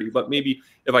security. But maybe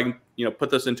if I can put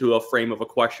this into a frame of a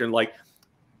question, like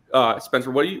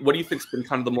Spencer, what do you think's been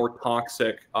kind of the more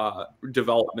toxic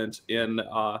development in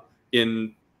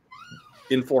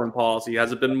foreign policy?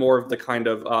 Has it been more of the kind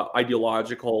of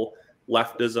ideological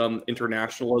leftism,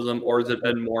 internationalism, or has it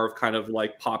been more of kind of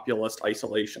like populist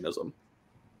isolationism?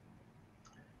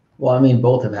 Well, I mean,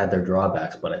 both have had their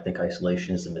drawbacks, but I think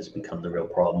isolationism has become the real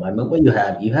problem. I mean, what you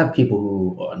have people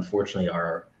who unfortunately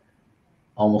are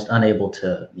almost unable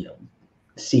to,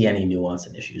 see any nuance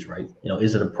in issues, right?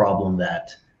 Is it a problem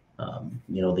that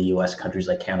The U.S., countries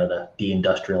like Canada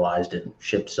deindustrialized and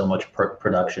shipped so much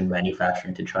production,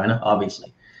 manufacturing to China.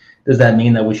 Obviously, does that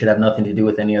mean that we should have nothing to do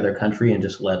with any other country and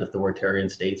just let authoritarian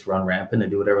states run rampant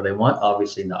and do whatever they want?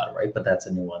 Obviously not, right? But that's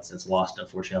a nuance that's lost,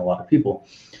 unfortunately, a lot of people.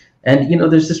 And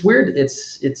there's this weird.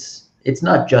 It's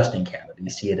not just in Canada. You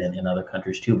see it in other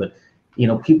countries too. But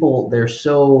people, they're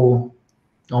so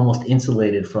almost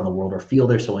insulated from the world, or feel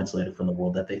they're so insulated from the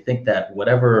world, that they think that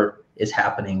whatever is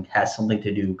happening has something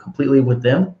to do completely with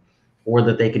them, or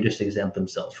that they could just exempt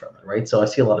themselves from it, right? So I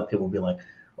see a lot of people be like,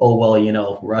 oh,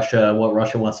 well, Russia, what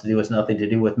Russia wants to do has nothing to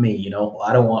do with me.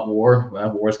 I don't want war.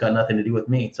 Well, war's got nothing to do with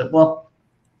me. So, well,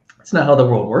 it's not how the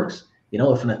world works.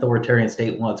 If an authoritarian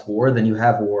state wants war, then you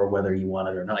have war whether you want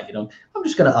it or not. I'm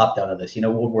just going to opt out of this.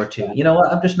 World War II.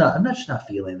 I'm just not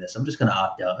feeling this. I'm just going to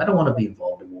opt out. I don't want to be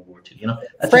involved in World War II.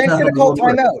 France should have called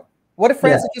timeout. What if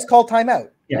France had just called timeout?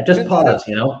 Yeah, just pause.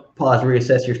 Pause,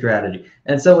 reassess your strategy.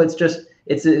 And so it's just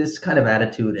it's kind of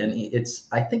attitude, and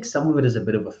I think some of it is a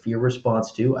bit of a fear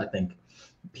response too. I think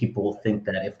people think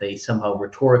that if they somehow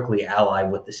rhetorically ally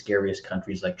with the scariest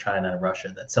countries like China and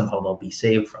Russia, that somehow they'll be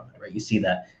saved from it, right? You see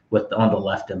that on the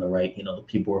left and the right, the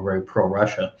people who are very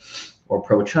pro-Russia or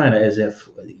pro-China, as if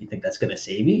you think that's going to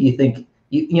save you. You think,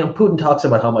 Putin talks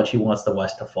about how much he wants the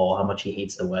West to fall, how much he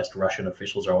hates the West. Russian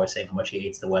officials are always saying how much he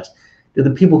hates the West. Do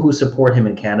the people who support him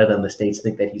in Canada and the States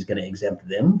think that he's going to exempt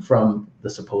them from the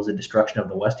supposed destruction of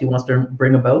the West he wants to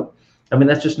bring about? I mean,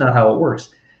 that's just not how it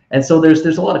works. And so there's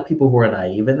a lot of people who are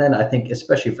naive. And then I think,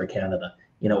 especially for Canada,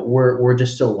 we're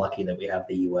just so lucky that we have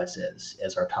the U.S.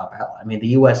 as our top ally. I mean, the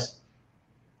U.S.,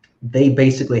 they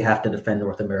basically have to defend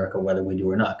North America whether we do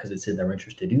or not, because it's in their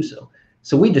interest to do so.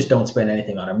 So we just don't spend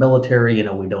anything on our military.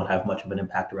 We don't have much of an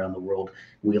impact around the world.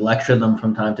 We lecture them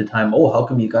from time to time. Oh, how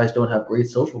come you guys don't have great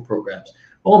social programs?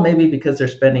 Well, maybe because they're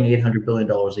spending $800 billion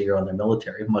a year on their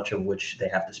military, much of which they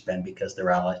have to spend because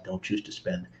their allies don't choose to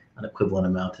spend an equivalent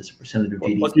amount as a percentage of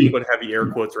GDP. Let's put heavy air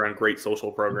quotes around great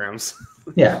social programs.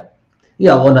 Yeah.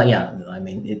 Yeah, well, I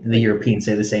mean, the Europeans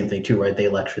say the same thing too, right? They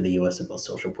lecture the U.S. about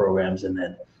social programs, and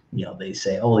then they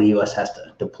say, oh, the U.S. has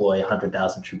to deploy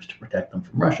 100,000 troops to protect them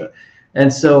from Russia.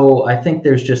 And so I think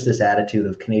there's just this attitude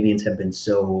of Canadians have been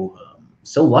so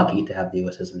lucky to have the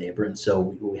U.S. as a neighbor, and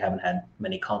so we haven't had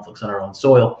many conflicts on our own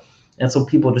soil. And so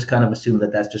people just kind of assume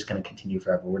that that's just going to continue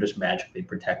forever. We're just magically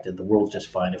protected. The world's just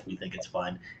fine if we think it's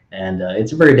fine. And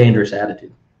it's a very dangerous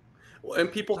attitude.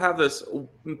 And people have this,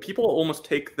 people almost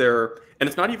take their, and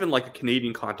it's not even like a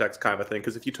Canadian context kind of a thing,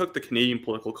 because if you took the Canadian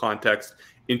political context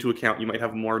into account, you might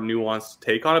have a more nuanced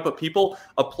take on it, but people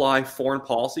apply foreign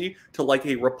policy to like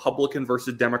a Republican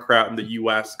versus Democrat in the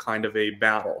US kind of a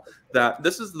battle. That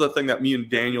this is the thing that me and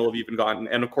Daniel have even gotten,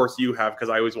 and of course you have, because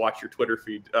I always watch your Twitter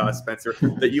feed, Spencer,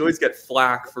 that you always get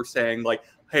flack for saying like,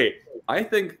 hey, I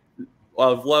think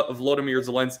Volodymyr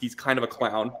Zelensky's kind of a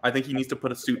clown. I think he needs to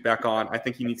put a suit back on. I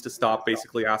think he needs to stop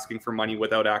basically asking for money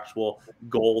without actual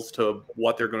goals to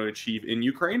what they're going to achieve in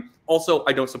Ukraine. Also,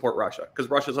 I don't support Russia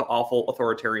because Russia's an awful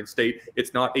authoritarian state.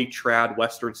 It's not a trad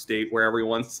Western state where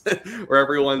everyone's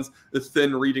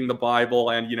thin reading the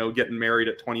Bible and getting married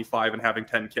at 25 and having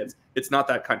 10 kids. It's not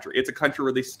that country. It's a country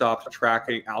where they stopped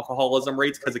tracking alcoholism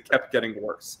rates because it kept getting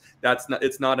worse.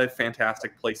 It's not a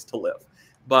fantastic place to live.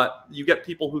 But you get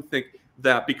people who think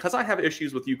that because I have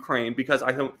issues with Ukraine, because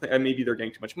I don't think maybe they're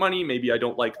getting too much money, maybe I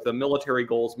don't like the military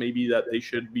goals, maybe that they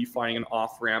should be finding an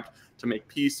off-ramp to make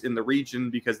peace in the region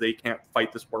because they can't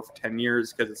fight this war for 10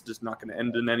 years because it's just not going to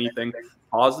end in anything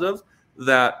positive.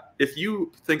 That if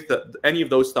you think that any of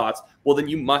those thoughts, well, then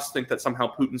you must think that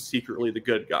somehow Putin's secretly the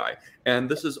good guy. And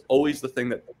this is always the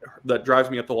thing that drives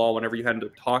me up the wall whenever you end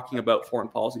up talking about foreign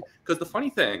policy. Because the funny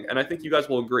thing, and I think you guys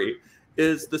will agree,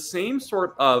 is the same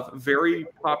sort of very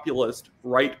populist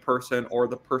right person, or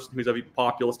the person who's a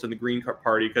populist in the Green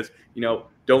Party, because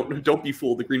don't be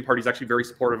fooled, the Green Party is actually very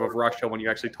supportive of Russia when you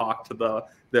actually talk to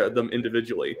them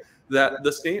individually.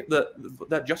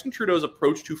 That Justin Trudeau's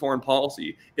approach to foreign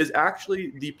policy is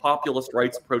actually the populist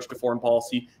right's approach to foreign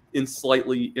policy in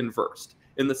slightly inversed,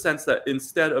 in the sense that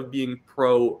instead of being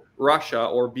pro-Russia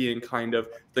or being kind of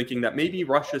thinking that maybe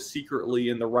Russia's secretly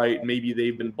in the right, maybe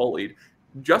they've been bullied,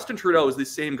 Justin Trudeau is the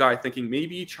same guy thinking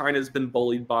maybe China's been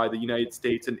bullied by the United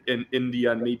States and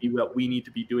India, and maybe that we need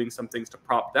to be doing some things to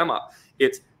prop them up.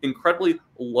 It's incredibly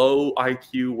low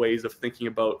IQ ways of thinking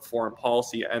about foreign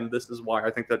policy, and this is why I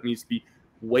think that needs to be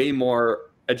way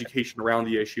more education around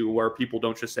the issue, where people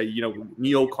don't just say,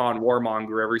 neocon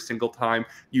warmonger every single time.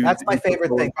 That's my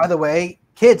favorite thing. By the way,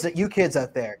 kids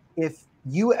out there, if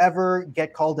you ever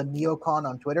get called a neocon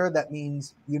on Twitter, that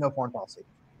means foreign policy.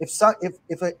 If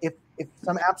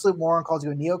some absolute moron calls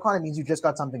you a neocon, it means you just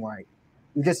got something right.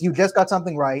 You just got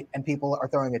something right, and people are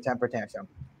throwing a temper tantrum.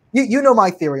 You know my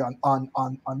theory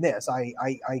on this.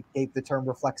 I gave the term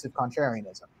reflexive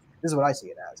contrarianism. This is what I see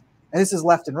it as. And this is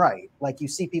left and right. Like, you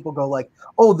see people go like,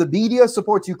 oh, the media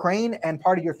supports Ukraine, and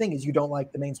part of your thing is you don't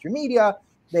like the mainstream media.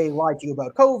 They lied to you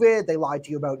about COVID. They lied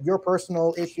to you about your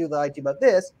personal issue. They lied to you about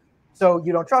this. So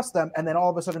you don't trust them. And then all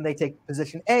of a sudden they take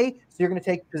position A, so you're going to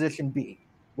take position B,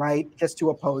 right? Just to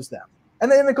oppose them.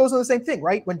 And then it goes on the same thing,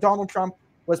 right? When Donald Trump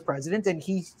was president and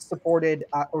he supported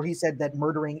or he said that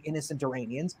murdering innocent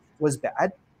Iranians was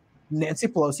bad, Nancy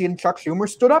Pelosi and Chuck Schumer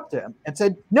stood up to him and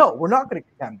said, no, we're not going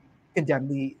to condemn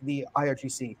the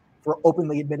IRGC for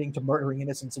openly admitting to murdering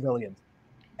innocent civilians.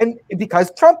 And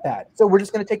because Trump had. So we're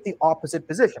just going to take the opposite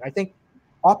position. I think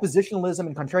oppositionalism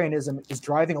and contrarianism is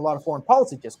driving a lot of foreign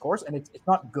policy discourse, and it's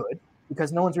not good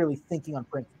because no one's really thinking on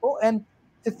principle. And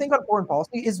to think on foreign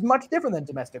policy is much different than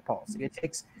domestic policy.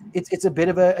 It's a bit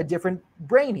of a different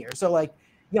brain here. So, like,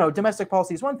 you know, domestic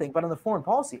policy is one thing, but on the foreign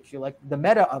policy issue, like, the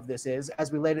meta of this is,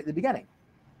 as we laid at the beginning,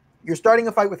 you're starting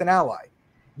a fight with an ally.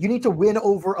 You need to win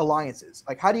over alliances.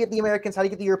 Like, how do you get the Americans? How do you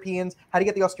get the Europeans? How do you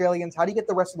get the Australians? How do you get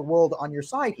the rest of the world on your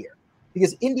side here?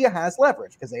 Because India has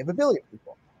leverage because they have 1 billion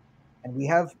people, and we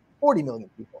have 40 million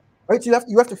people, right? So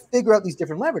you have to figure out these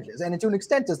different leverages, and to an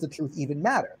extent, does the truth even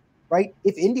matter, right?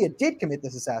 If India did commit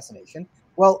this assassination,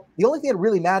 well, the only thing that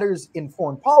really matters in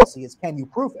foreign policy is, can you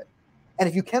prove it? And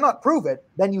if you cannot prove it,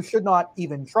 then you should not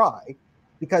even try,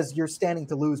 because you're standing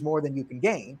to lose more than you can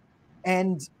gain.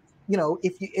 And you know,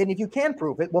 if you can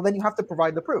prove it, well, then you have to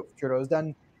provide the proof. Trudeau's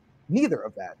done neither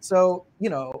of that. So, you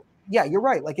know, yeah, you're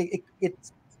right. Like,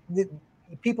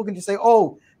 people can just say,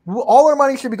 oh, all our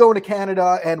money should be going to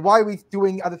Canada, and why are we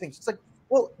doing other things? It's like,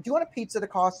 well, do you want a pizza that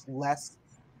costs less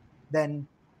than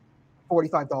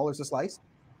 $45 a slice?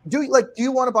 Do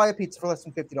you want to buy a pizza for less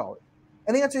than $50?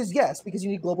 And the answer is yes, because you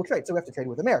need global trade. So we have to trade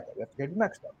with America. We have to trade with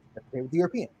Mexico. We have to trade with the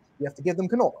Europeans. We have to give them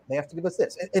canola. They have to give us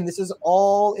this. And this is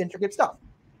all intricate stuff.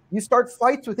 You start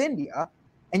fights with India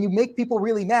and you make people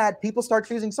really mad. People start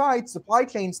choosing sides. Supply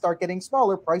chains start getting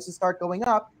smaller. Prices start going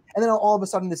up. And then all of a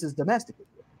sudden, this is domestic.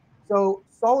 So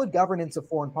solid governance of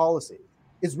foreign policy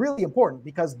is really important,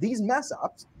 because these mess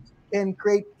ups can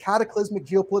create cataclysmic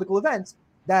geopolitical events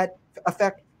that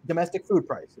affect domestic food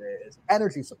prices,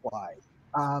 energy supply.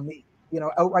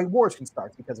 Outright wars can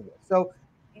start because of this. So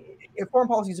if foreign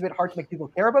policy is a bit hard to make people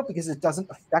care about, because it doesn't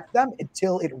affect them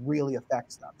until it really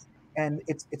affects them. And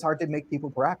it's hard to make people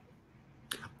proactive.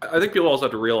 I think people also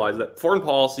have to realize that foreign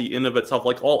policy in of itself,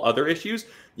 like all other issues,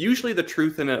 usually the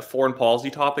truth in a foreign policy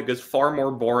topic is far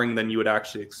more boring than you would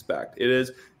actually expect. It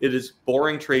is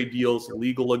boring trade deals,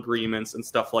 legal agreements, and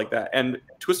stuff like that. And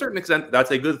to a certain extent, that's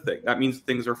a good thing. That means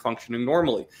things are functioning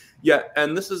normally. Yet,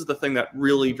 and this is the thing that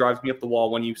really drives me up the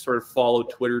wall when you sort of follow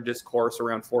Twitter discourse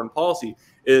around foreign policy,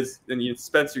 is, and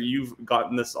Spencer, you've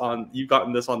gotten this on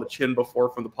the chin before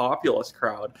from the populist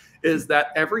crowd, is that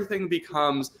everything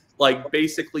becomes like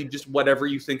basically just whatever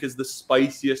you think is the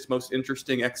spiciest, most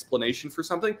interesting explanation for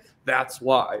something. That's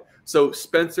why. So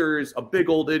Spencer's a big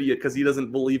old idiot because he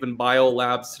doesn't believe in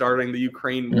biolabs starting the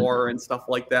Ukraine war and stuff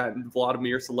like that. And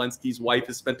Vladimir Zelensky's wife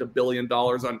has spent $1 billion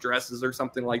on dresses or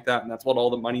something like that, and that's what all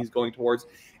the money is going towards.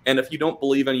 And if you don't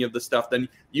believe any of this stuff, then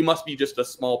you must be just a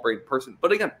small-brained person.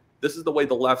 But again, this is the way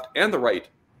the left and the right,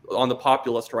 on the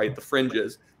populist right, the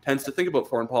fringes, tends to think about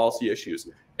foreign policy issues.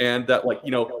 And that, like, you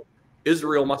know,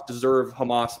 Israel must deserve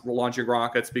Hamas launching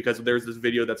rockets because there's this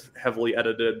video that's heavily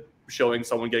edited showing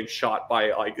someone getting shot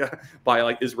by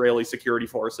Israeli security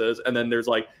forces. And then there's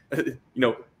like, you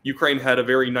know, Ukraine had a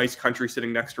very nice country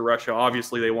sitting next to Russia.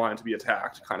 Obviously they wanted to be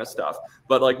attacked, kind of stuff.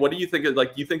 But like, what do you think?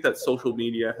 Like, do you think that social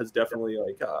media has definitely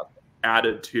like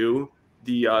added to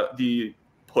the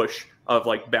push of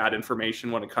like bad information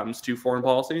when it comes to foreign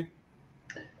policy?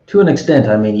 To an extent.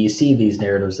 I mean, you see these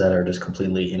narratives that are just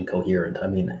completely incoherent. I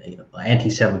mean,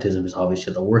 anti-Semitism is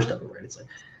obviously the worst of it, right? It's like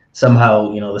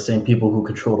somehow, you know, the same people who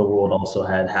control the world also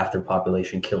had half their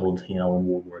population killed, you know, in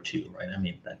World War II, right? I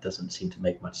mean, that doesn't seem to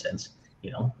make much sense,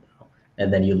 you know.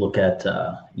 And then you look at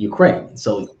Ukraine.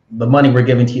 So the money we're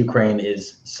giving to Ukraine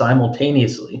is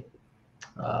simultaneously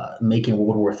making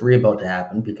World War III about to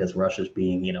happen because Russia's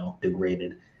being, you know,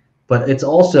 degraded. But it's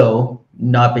also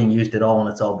not being used at all, and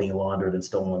it's all being laundered and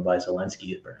stolen by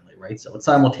Zelensky, apparently, right? So it's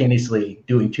simultaneously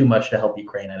doing too much to help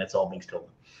Ukraine, and it's all being stolen.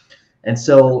 And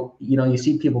so, you know, you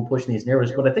see people pushing these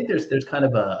narratives, but I think there's kind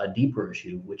of a deeper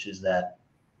issue, which is that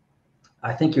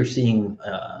I think you're seeing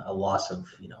a loss of,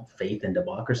 you know, faith in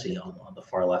democracy on the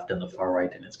far left and the far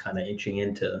right, and it's kind of inching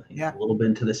into a little bit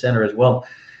into the center as well.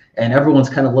 And everyone's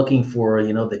kind of looking for,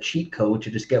 the cheat code to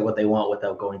just get what they want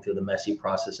without going through the messy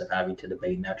process of having to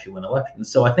debate and actually win elections.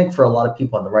 So I think for a lot of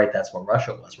people on the right, that's what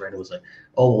Russia was, right? It was like,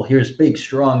 oh, well, here's big,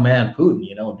 strong man Putin,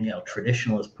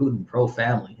 traditionalist Putin,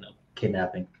 pro-family,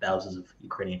 kidnapping thousands of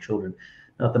Ukrainian children.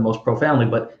 Not the most pro-family,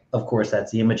 but of course,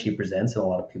 that's the image he presents. And a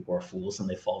lot of people are fools and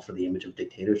they fall for the image of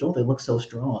dictators. Oh, they look so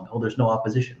strong. Oh, there's no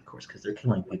opposition, of course, because they're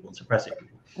killing people and suppressing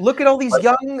people. Look at all these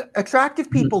young, attractive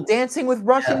people dancing with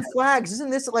Russian flags. Isn't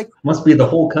this like... Must be the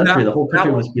whole country. The whole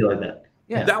country must be like that.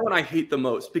 Yeah. That one I hate the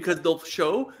most because they'll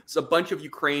show a bunch of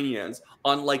Ukrainians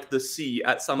on like the sea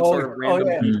at some sort of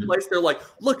random beach place. They're like,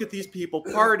 look at these people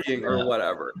partying or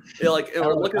whatever. They're like,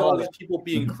 or look at all these people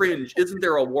being cringe. Isn't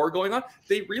there a war going on?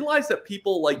 They realize that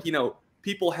people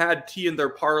people had tea in their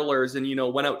parlors and,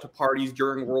 went out to parties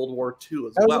during World War II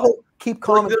as well. Keep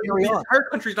calm and carry on. The entire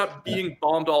country's not being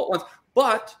bombed all at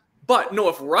once. But no,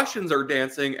 if Russians are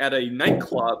dancing at a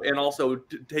nightclub and also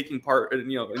taking part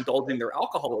in, indulging their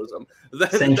alcoholism, then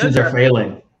sanctions are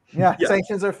failing. Yeah,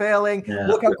 sanctions are failing. Yeah.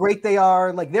 Look how great they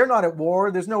are. Like, they're not at war.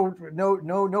 There's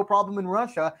no problem in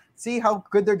Russia. See how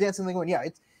good they're dancing. They're going,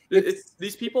 it's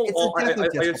these people. I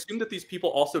assume that these people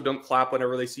also don't clap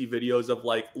whenever they see videos of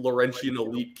like Laurentian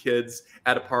elite kids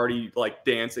at a party like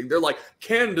dancing. They're like,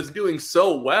 Canada's doing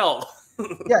so well.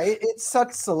 Yeah, it's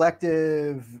such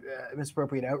selective,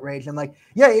 misappropriate outrage, and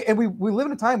and we live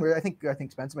in a time where I think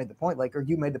Spencer made the point, or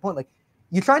you made the point,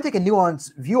 you try and take a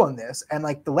nuanced view on this, and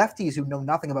the lefties who know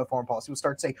nothing about foreign policy will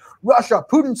start saying Russia,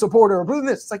 Putin supporter, Putin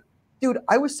this. It's like, dude,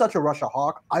 I was such a Russia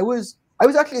hawk. I was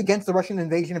actually against the Russian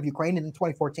invasion of Ukraine in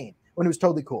 2014 when it was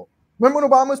totally cool. Remember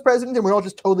when Obama was president and we were all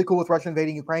just totally cool with Russia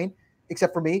invading Ukraine,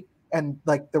 except for me and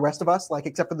the rest of us,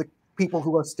 except for the people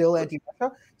who are still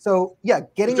anti-Russia. So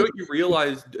getting. Don't you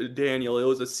realize, Daniel? It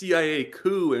was a CIA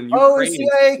coup in Ukraine. Oh, a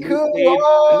CIA coup! And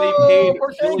they paid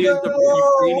billions of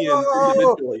Ukrainians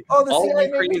individually. Oh, the all CIA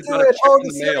Ukrainians made me got do a it. check Oh, in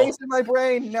the the mail. CIA's in my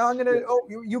brain. Now I'm gonna. Oh,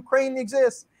 Ukraine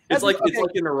exists. It's like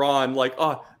in Iran,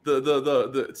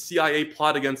 the CIA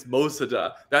plot against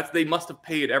Mossad. They must have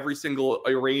paid every single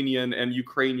Iranian and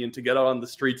Ukrainian to get out on the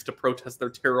streets to protest their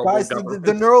terrible government.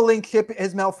 The Neuralink chip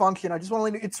has malfunctioned. I just want to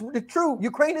let you know, it's true.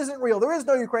 Ukraine isn't real. There is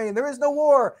no Ukraine. There is no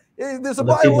war. There's a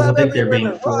people who think they're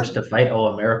being forced to fight. Oh,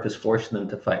 America's forcing them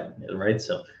to fight, right?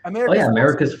 So,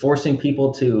 America's forcing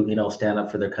people to, stand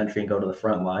up for their country and go to the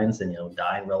front lines and,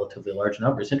 die in relatively large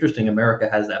numbers. Interesting, America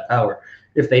has that power.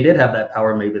 If they did have that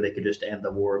power, maybe they could just end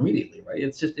the war immediately, right?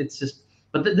 It's just.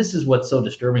 But this is what's so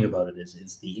disturbing about it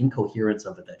is the incoherence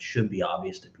of it that should be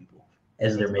obvious to people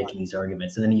as they're making these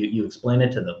arguments, and then you explain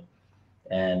it to them,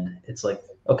 and it's like,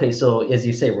 okay, so as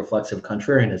you say, reflexive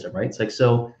contrarianism, right? It's like,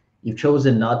 so you've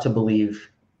chosen not to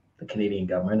believe the Canadian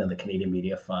government and the Canadian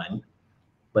media, fine,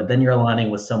 but then you're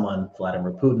aligning with someone,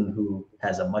 Vladimir Putin, who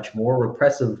has a much more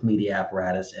repressive media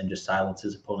apparatus and just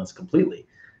silences opponents completely.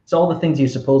 So all the things you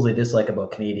supposedly dislike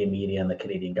about Canadian media and the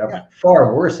Canadian government,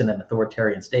 far worse in an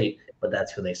authoritarian state, but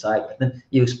that's who they side with. And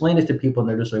you explain it to people and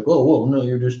they're just like, oh, well, no,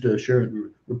 you're just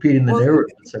repeating the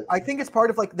narrative. Like, I think it's part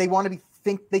of they want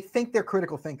to they think they're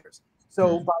critical thinkers.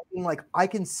 So by being I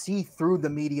can see through the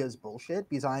media's bullshit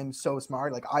because I'm so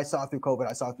smart. I saw through COVID,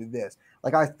 I saw through this.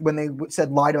 When they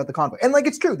said lied about the conflict, and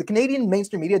it's true. The Canadian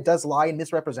mainstream media does lie and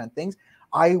misrepresent things.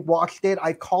 I watched it.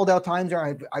 I called out times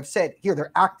where I've said here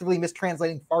they're actively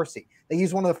mistranslating Farsi. They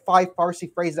use one of the 5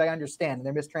 Farsi phrases I understand, and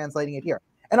they're mistranslating it here.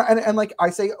 And I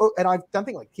say, oh, and I've done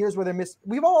things here's where they're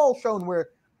We've all shown where,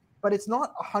 but it's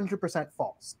not 100%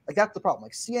 false. That's the problem.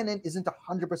 CNN isn't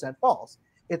 100% false.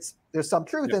 There's some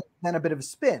truth and then a bit of a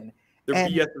spin. Their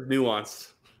BS is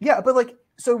nuanced. Yeah, but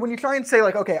so when you try and say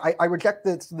okay, I reject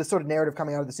the sort of narrative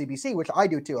coming out of the CBC, which I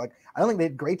do too. I don't think they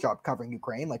did a great job covering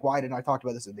Ukraine. Wyatt and I talked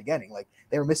about this at the beginning.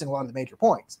 They were missing a lot of the major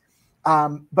points.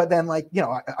 But then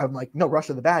I'm like, no,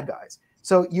 Russia the bad guys.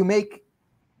 So you make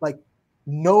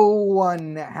no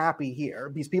one happy here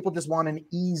because people just want an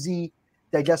easy,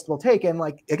 digestible take. And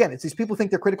again, it's these people think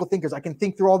they're critical thinkers. I can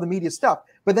think through all the media stuff,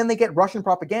 but then they get Russian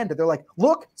propaganda. They're like,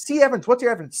 look, see evidence. What's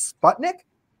your evidence? Sputnik?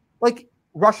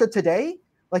 Russia Today?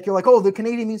 You're like, oh, the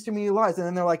Canadian mainstream media lies. And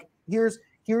then they're like, here's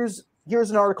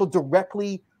an article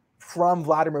directly from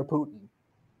Vladimir Putin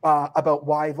about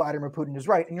why Vladimir Putin is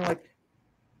right. And you're like,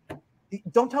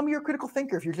 don't tell me you're a critical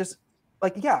thinker if you're just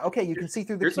okay, you can see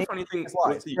through the Canadian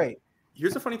lies. Great.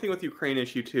 Here's the funny thing with the Ukraine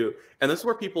issue too, and this is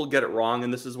where people get it wrong,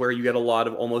 and this is where you get a lot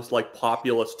of almost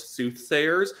populist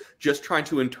soothsayers just trying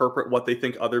to interpret what they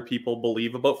think other people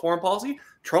believe about foreign policy.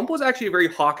 Trump was actually very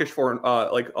hawkish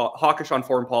on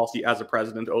foreign policy as a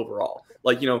president overall.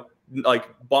 like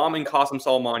bombing Qasem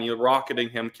Soleimani, rocketing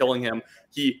him, killing him.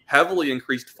 He heavily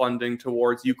increased funding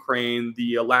towards Ukraine,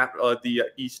 the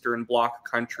Eastern Bloc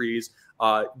countries,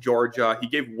 Georgia. He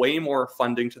gave way more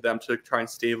funding to them to try and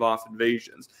stave off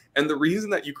invasions. And the reason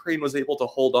that Ukraine was able to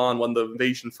hold on when the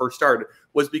invasion first started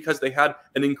was because they had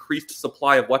an increased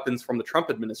supply of weapons from the Trump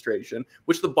administration,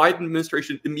 which the Biden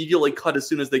administration immediately cut as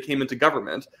soon as they came into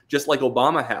government, just like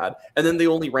Obama had. And then they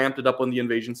only ramped it up when the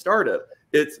invasion started.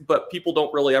 But people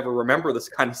don't really ever remember this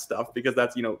kind of stuff because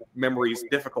that's, memory is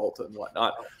difficult and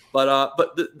whatnot. But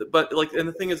and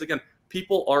the thing is, again,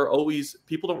 people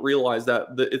don't realize that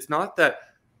it's not that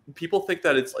people think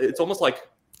that it's almost like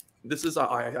this is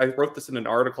I wrote this in an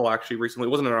article actually recently.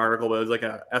 It wasn't an article, but it was like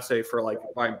an essay for like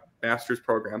my master's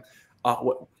program.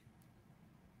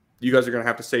 You guys are gonna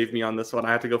have to save me on this one.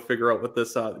 I have to go figure out what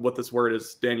this word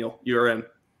is. Daniel, you're in.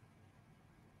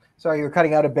 Sorry, you're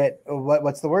cutting out a bit.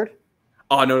 What's the word?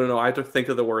 Oh no! I have to think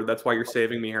of the word. That's why you're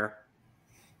saving me here.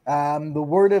 The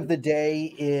word of the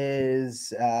day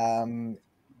is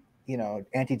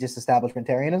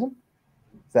anti-disestablishmentarianism.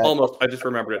 Almost, I just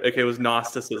remembered it. Okay, it was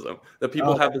Gnosticism. That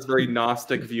people have this very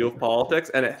Gnostic view of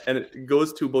politics, and it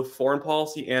goes to both foreign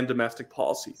policy and domestic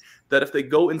policy. That if they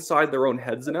go inside their own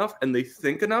heads enough and they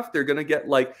think enough, they're going to get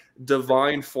like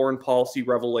divine foreign policy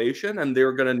revelation, and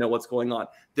they're going to know what's going on.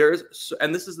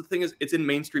 And this is the thing, is it's in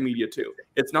mainstream media too.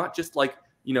 It's not just like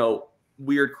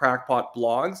weird crackpot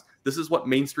blogs. This is what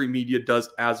mainstream media does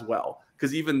as well,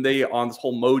 because even they, on this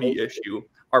whole Modi issue,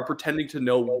 are pretending to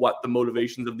know what the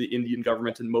motivations of the Indian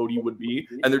government and Modi would be,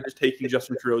 and they're just taking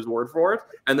Justin Trudeau's word for it,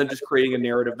 and then just creating a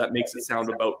narrative that makes it sound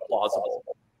about plausible.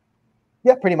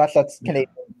 Yeah, pretty much. That's Canadian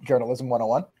journalism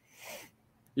 101.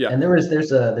 Yeah, and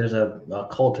there's a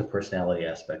cult of personality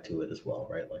aspect to it as well,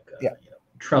 right? Like,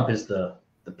 Trump is the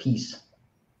peace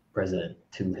president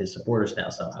to his supporters now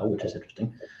somehow, which is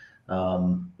interesting.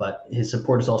 But his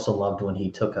supporters also loved when he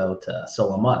took out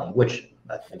Soleimani, which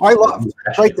I loved.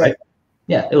 Actually, right?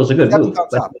 Yeah, it was a good move.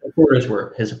 But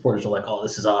his supporters were like, "Oh,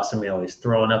 this is awesome!" He's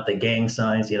throwing up the gang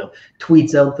signs.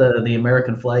 Tweets out the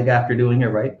American flag after doing it.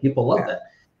 Right? People love that.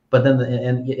 But then,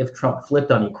 if Trump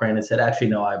flipped on Ukraine and said, "Actually,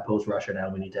 no, I oppose Russia now.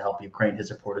 We need to help Ukraine," his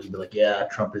supporters would be like, "Yeah,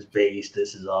 Trump is based.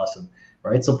 This is awesome."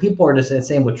 Right? So people are just the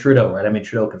same with Trudeau, right? I mean,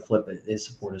 Trudeau could flip it. His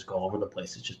supporters go all over the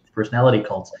place. It's just personality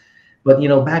cults. But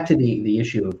back to the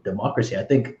issue of democracy, I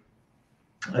think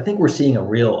we're seeing a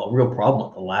real problem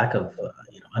with the lack of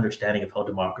understanding of how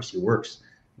democracy works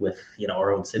with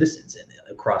our own citizens and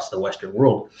across the Western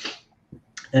world.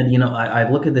 And I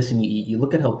look at this, and you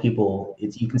look at how people,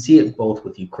 you can see it both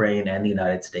with Ukraine and the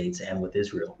United States and with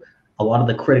Israel. A lot of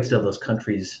the critics of those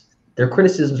countries, their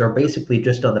criticisms are basically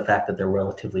just on the fact that they're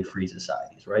relatively free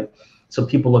societies, right? So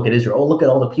people look at Israel, oh, look at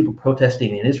all the people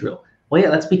protesting in Israel. Well, yeah,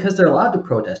 that's because they're allowed to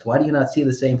protest. Why do you not see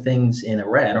the same things in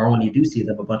Iran? Or when you do see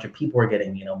them, a bunch of people are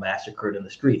getting, massacred in the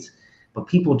streets. But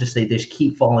people they just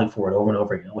keep falling for it over and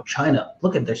over again. Well, China,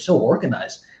 look at, they're so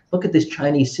organized. Look at this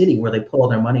Chinese city where they put all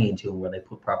their money into, where they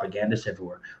put propagandists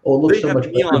everywhere. Oh, it looks so much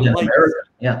better than America.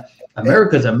 Yeah,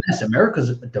 America's a mess.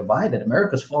 America's divided.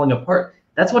 America's falling apart.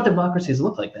 That's what democracies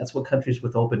look like. That's what countries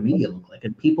with open media look like.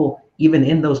 And people, even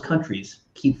in those countries,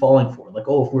 keep falling for it. Like,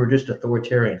 oh, if we were just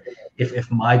authoritarian,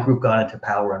 if my group got into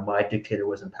power and my dictator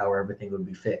was in power, everything would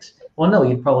be fixed. Well, no,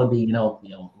 you'd probably be,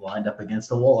 lined up against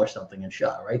the wall or something and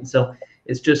shot, right? And so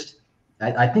it's just,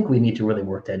 I think we need to really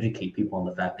work to educate people on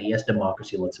the fact that, yes,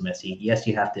 democracy looks messy. Yes,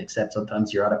 you have to accept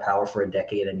sometimes you're out of power for a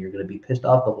decade and you're going to be pissed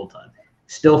off the whole time.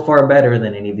 Still far better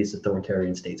than any of these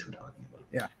authoritarian states we're talking about.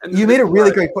 Yeah, and you made a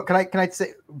really great point. Can I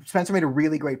say Spencer made a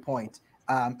really great point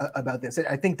about this?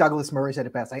 I think Douglas Murray said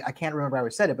it best. I can't remember how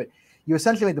he said it, but you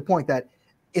essentially made the point that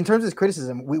in terms of this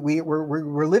criticism,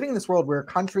 we're living in this world where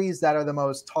countries that are the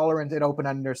most tolerant and open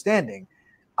and understanding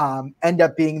end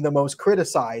up being the most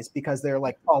criticized because they're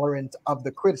like tolerant of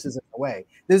the criticism in a way.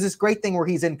 There's this great thing where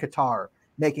he's in Qatar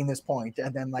making this point,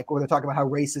 and then like where they're talking about how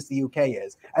racist the UK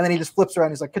is, and then he just flips around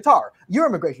and he's like, Qatar, your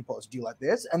immigration policy, do you like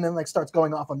this? And then like starts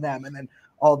going off on them, and then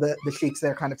all the sheiks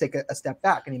there kind of take a step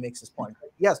back, and he makes this point.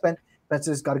 Yes,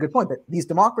 Spencer's got a good point that these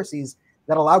democracies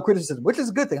that allow criticism, which is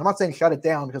a good thing. I'm not saying shut it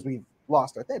down because we've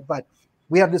lost our thing, but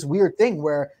we have this weird thing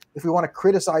where if we want to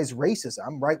criticize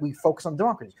racism, right, we focus on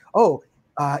democracy. Oh,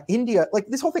 India, like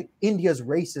this whole thing, India's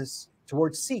racist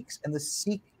towards Sikhs and the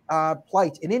Sikh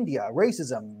plight in India,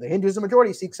 racism, the Hindus a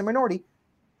majority, Sikhs a minority.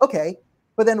 Okay,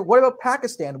 but then what about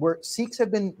Pakistan, where Sikhs have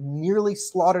been nearly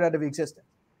slaughtered out of existence?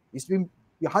 Used to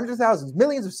be hundreds of thousands,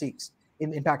 millions of Sikhs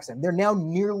in Pakistan. They're now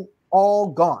nearly all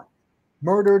gone,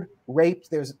 murdered,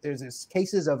 raped. There's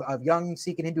cases of young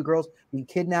Sikh and Hindu girls being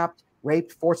kidnapped,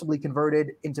 raped, forcibly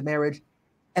converted into marriage.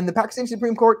 And the Pakistani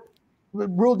Supreme Court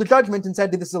ruled the judgment and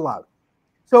said that this is allowed.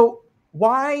 So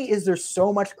why is there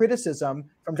so much criticism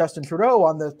from Justin Trudeau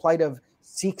on the plight of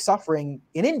Sikh suffering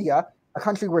in India, a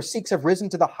country where Sikhs have risen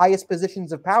to the highest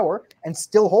positions of power and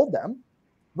still hold them,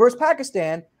 versus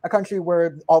Pakistan, a country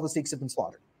where all the Sikhs have been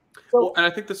slaughtered? So, well, and I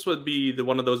think this would be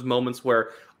one of those moments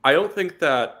where I don't think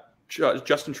that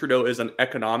Justin Trudeau is an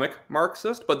economic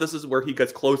Marxist, but this is where he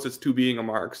gets closest to being a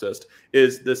Marxist,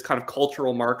 is this kind of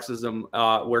cultural Marxism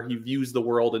where he views the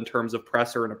world in terms of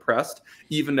oppressor and oppressed,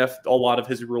 even if a lot of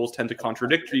his rules tend to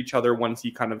contradict each other once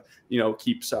he kind of,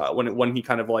 keeps, when he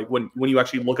kind of like, when you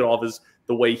actually look at all of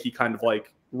the way he kind of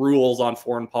like rules on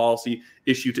foreign policy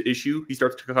issue to issue, he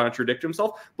starts to contradict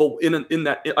himself. But in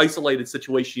that isolated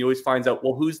situation, he always finds out,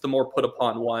 well, who's the more put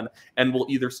upon one, and will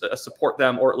either support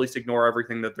them or at least ignore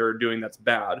everything that they're doing that's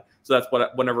bad. So that's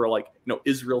what, whenever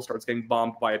Israel starts getting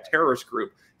bombed by a terrorist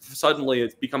group, suddenly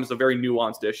it becomes a very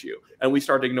nuanced issue, and we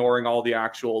start ignoring all the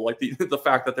actual the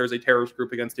fact that there's a terrorist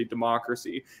group against a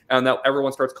democracy, and that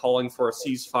everyone starts calling for a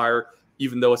ceasefire,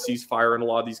 even though a ceasefire in a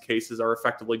lot of these cases are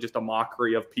effectively just a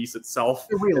mockery of peace itself,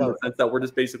 in the sense that we're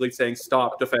just basically saying,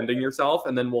 stop defending yourself,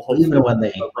 and then we'll hope. Even when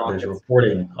there's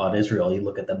reporting on Israel, you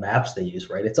look at the maps they use,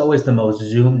 right? It's always the most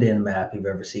zoomed in map you've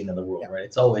ever seen in the world, right?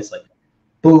 It's always like,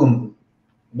 boom,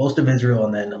 most of Israel,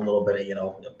 and then a little bit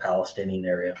of, the Palestinian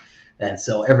area. And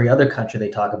so every other country they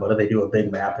talk about it, they do a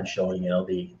big map and showing,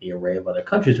 the array of other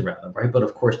countries around them, right? But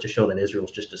of course, to show that Israel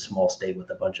is just a small state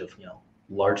with a bunch of,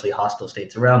 largely hostile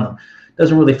states around them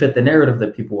doesn't really fit the narrative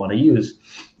that people want to use.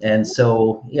 And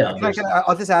so,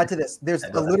 I'll just add to this. There's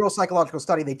a literal psychological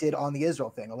study they did on the Israel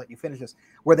thing. I'll let you finish this,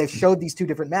 where they showed these two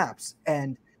different maps.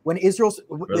 And when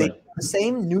the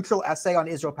same neutral essay on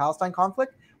Israel-Palestine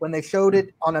conflict, when they showed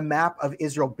it on a map of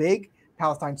Israel big,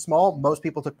 Palestine small, most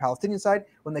people took Palestinian side.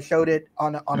 When they showed it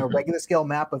on a regular scale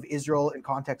map of Israel in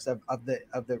context of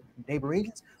the neighbor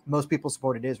regions, most people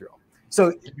supported Israel.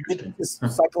 So it's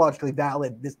psychologically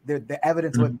valid. The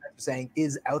evidence what they're saying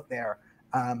is out there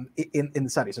in the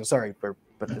study. So sorry but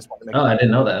just want to make. Oh, I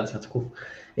didn't know that. That's cool.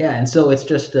 Yeah, and so it's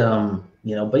just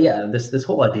but yeah, this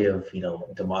whole idea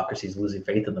of democracies losing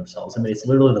faith in themselves. I mean, it's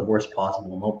literally the worst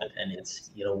possible moment, and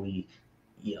it's you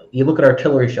look at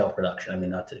artillery shell production. I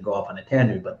mean, not to go off on a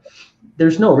tangent, but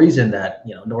there's no reason that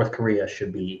North Korea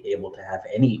should be able to have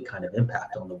any kind of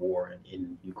impact on the war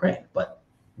in Ukraine. But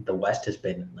the West has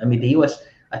been. I mean, the U.S.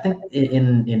 I think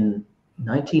in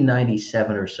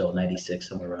 1997 or so, 96,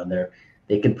 somewhere around there,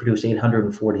 they could produce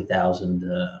 840,000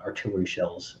 artillery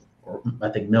shells, or I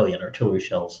think million artillery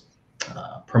shells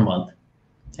per month,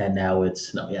 and now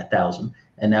it's 1,000,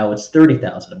 and now it's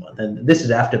 30,000 a month, and this is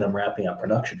after them ramping up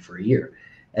production for a year.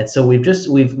 And so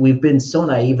we've been so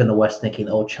naive in the West, thinking,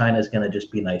 oh, China's going to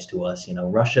just be nice to us.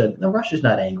 Russia's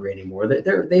not angry anymore.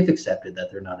 They've accepted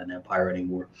that they're not an empire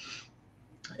anymore.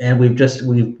 And we've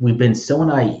been so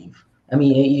naive. I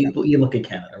mean, you look at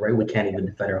Canada, right? We can't even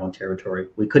defend our own territory.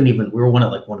 We were one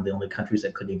of the only countries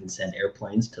that couldn't even send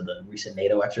airplanes to the recent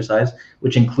NATO exercise,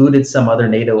 which included some other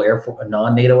non-NATO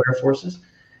air forces.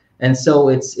 And so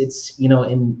it's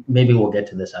and maybe we'll get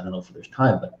to this. I don't know if there's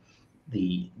time, but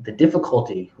the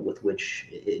difficulty with which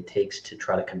it takes to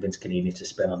try to convince Canadians to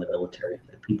spend on the military.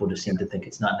 People just seem to think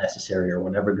it's not necessary or we're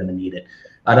never going to need it.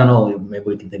 I don't know. Maybe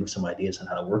we can think of some ideas on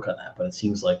how to work on that. But it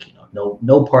seems like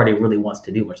no party really wants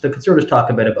to do much. The Conservatives talk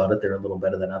a bit about it. They're a little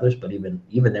better than others, but even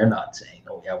they're not saying,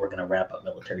 oh yeah, we're going to ramp up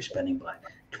military spending by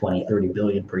 20, 30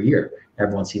 billion per year.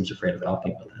 Everyone seems afraid of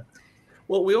talking about that.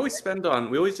 Well, we always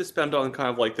just spend on kind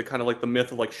of like the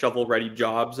myth of like shovel-ready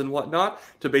jobs and whatnot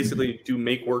to basically do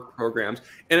make work programs.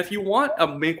 And if you want a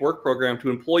make work program to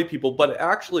employ people, but it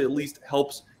actually at least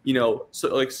helps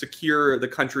secure the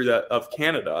country of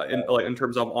Canada in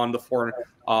terms of on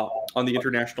the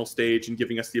international stage, and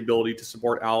giving us the ability to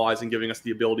support allies and giving us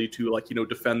the ability to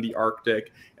defend the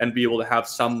Arctic and be able to have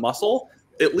some muscle.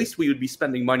 At least we would be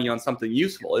spending money on something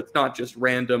useful. It's not just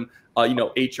random,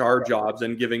 HR jobs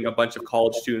and giving a bunch of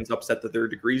college students upset that their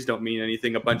degrees don't mean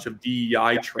anything, a bunch of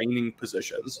DEI training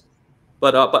positions.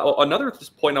 But another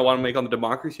point I want to make on the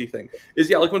democracy thing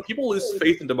is, when people lose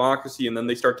faith in democracy and then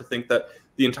they start to think that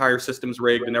the entire system's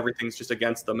rigged and everything's just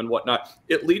against them and whatnot,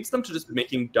 it leads them to just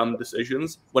making dumb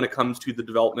decisions when it comes to the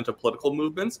development of political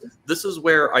movements. This is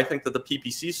where I think that the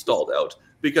PPC stalled out,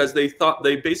 because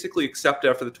they basically accepted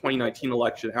after the 2019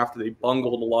 election, after they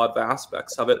bungled a lot of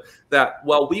aspects of it, that,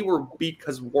 well, we were beat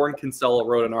because Warren Kinsella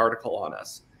wrote an article on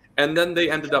us. And then they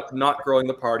ended up not growing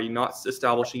the party, not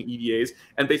establishing EDAs,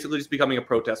 and basically just becoming a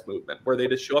protest movement where they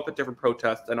just show up at different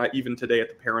protests. And even today at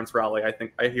the parents' rally, I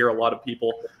think I hear a lot of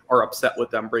people are upset with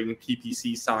them bringing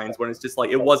PPC signs when it's just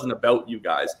like, it wasn't about you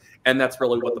guys. And that's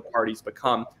really what the party's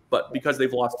become. But because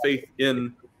they've lost faith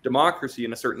in democracy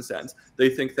in a certain sense. They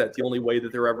think that the only way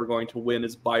that they're ever going to win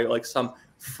is by like some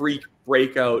freak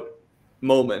breakout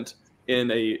moment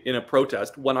in a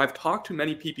protest. When I've talked to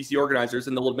many PPC organizers,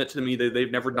 and they'll admit to me that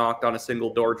they've never knocked on a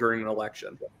single door during an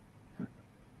election.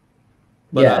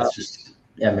 But, yeah, it's just,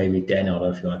 yeah, maybe Daniel, I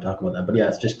don't know if you want to talk about that, but yeah,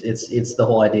 it's just, it's the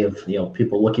whole idea of,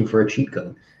 people looking for a cheat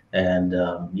code. And,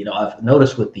 I've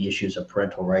noticed with the issues of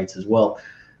parental rights as well,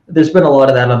 there's been a lot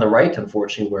of that on the right,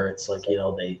 unfortunately, where it's like,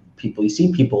 you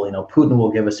see people, Putin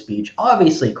will give a speech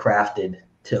obviously crafted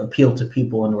to appeal to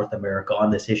people in North America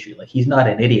on this issue. Like, he's not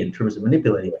an idiot in terms of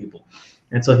manipulating people.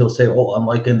 And so he'll say, oh,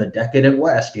 unlike in the decadent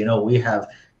West, we have,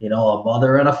 a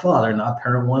mother and a father, not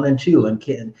parent 1 and 2. And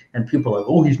people are like,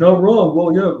 oh, he's not wrong.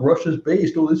 Well, yeah, Russia's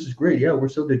based. Oh, this is great. Yeah, we're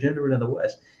so degenerate in the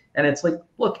West. And it's like,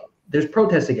 look, there's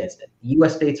protests against it.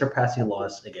 U.S. states are passing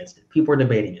laws against it. People are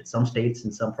debating it. Some states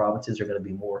and some provinces are going to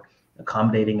be more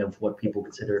accommodating of what people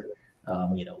consider,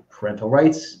 parental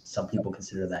rights. Some people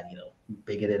consider that,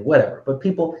 bigoted, whatever. But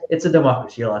it's a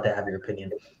democracy. You're allowed to have your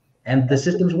opinion. And the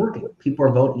system's working. People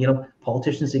are voting.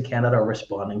 Politicians in Canada are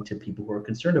responding to people who are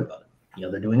concerned about it.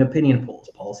 They're doing opinion polls.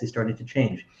 Policy's starting to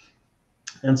change.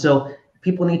 And so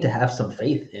people need to have some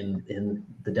faith in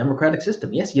the democratic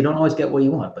system. Yes, you don't always get what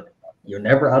you want, but you're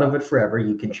never out of it forever.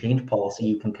 You can change policy.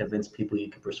 You can convince people. You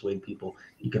can persuade people.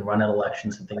 You can run in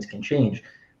elections and things can change.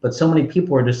 But so many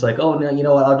people are just like, oh, no, you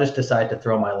know what? I'll just decide to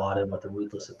throw my lot in with a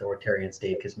ruthless authoritarian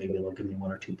state because maybe they'll give me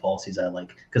 1 or 2 policies I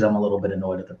like because I'm a little bit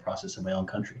annoyed at the process of my own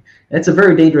country. And it's a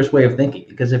very dangerous way of thinking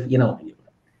because if,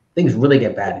 things really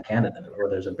get bad in Canada or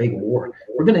there's a big war,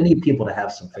 we're going to need people to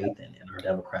have some faith in our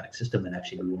democratic system and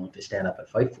actually be willing to stand up and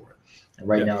fight for it. And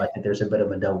right now, I think there's a bit of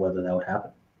a doubt whether that would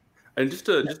happen. And just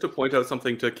to point out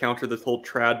something to counter this whole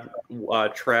trad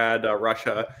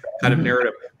Russia kind of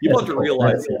narrative, people have to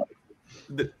realize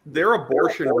that their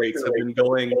abortion rates have been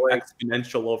going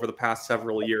exponential over the past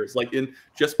several years. Like I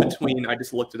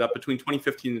just looked it up, between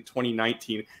 2015 and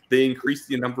 2019, they increased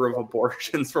the number of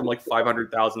abortions from like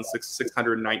 500,000 to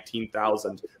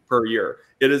 619,000 per year.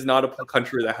 It is not a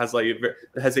country that has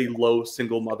a low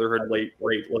single motherhood rate.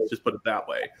 Let's just put it that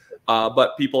way.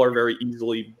 But people are very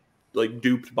easily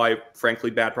duped by frankly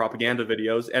bad propaganda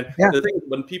videos. And the thing is,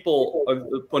 when people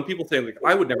say like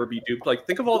I would never be duped, like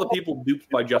think of all the people duped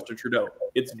by Justin Trudeau.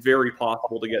 It's very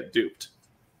possible to get duped.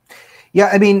 Yeah,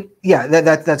 I mean,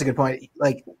 that's a good point.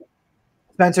 Like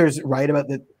Spencer's right about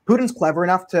that. Putin's clever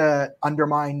enough to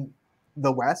undermine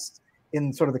the West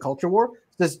in sort of the culture war.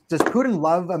 Does Putin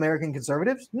love American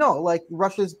conservatives? No, like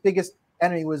Russia's biggest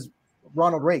enemy was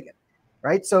Ronald Reagan.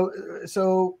 Right.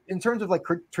 So in terms of like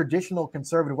traditional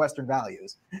conservative Western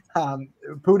values,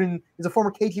 Putin is a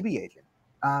former KGB agent.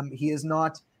 He is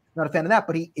not a fan of that,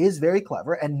 but he is very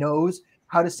clever and knows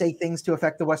how to say things to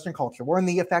affect the Western culture war. And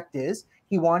the effect is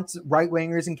he wants right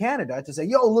wingers in Canada to say,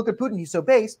 yo, look at Putin. He's so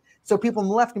based. So people on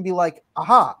the left can be like,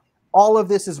 aha, all of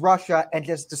this is Russia and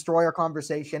just destroy our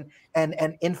conversation and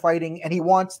infighting. And he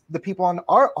wants the people on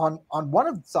one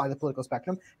of the side of the political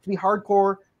spectrum to be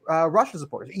hardcore Russia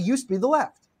supporters. It used to be the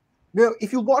left.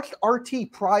 If you watched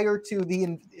RT prior to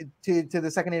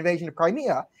the second invasion of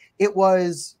Crimea, it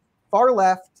was far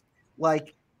left,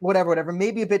 like whatever,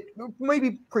 maybe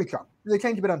pre-Trump. They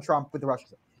changed a bit on Trump with the Russia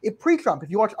stuff. Pre-Trump,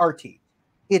 if you watch RT,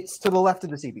 it's to the left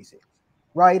of the CBC,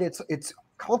 right? It's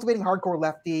cultivating hardcore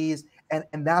lefties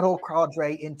and that whole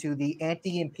cadre into the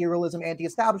anti-imperialism,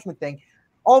 anti-establishment thing.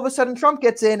 All of a sudden, Trump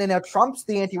gets in, and now Trump's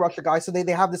the anti-Russia guy, so they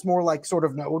have this more like sort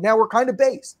of now we're kind of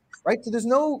based, right? So there's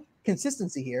no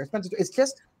consistency here. It's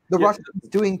just the Russians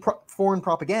doing foreign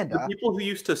propaganda. The people who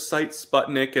used to cite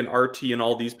Sputnik and RT and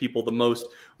all these people the most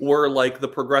were like the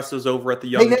progressives over at the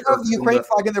Young Turks. They have the Ukraine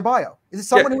flag in their bio. Is it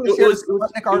someone who shares the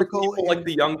Sputnik article? People like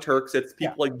the Young Turks. It's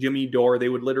people like Jimmy Dore. They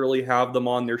would literally have them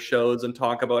on their shows and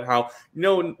talk about how,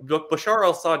 Bashar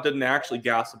al-Assad didn't actually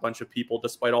gas a bunch of people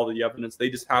despite all the evidence. They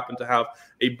just happened to have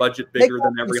a budget bigger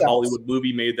than every Hollywood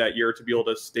movie made that year to be able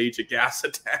to stage a gas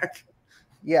attack.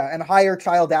 Yeah, and hire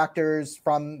child actors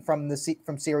from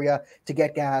Syria to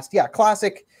get gassed. Yeah,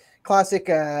 classic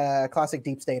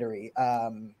deep statery.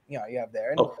 You have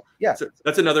there. And, so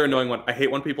that's another annoying one. I hate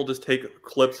when people just take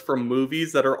clips from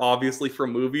movies that are obviously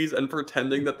from movies and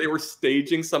pretending that they were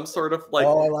staging some sort of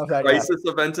crisis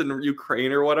event in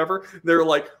Ukraine or whatever. They're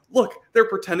like, look, they're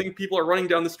pretending people are running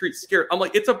down the street scared. I'm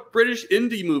like, it's a British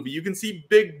indie movie. You can see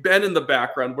Big Ben in the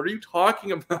background. What are you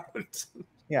talking about?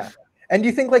 Yeah. And do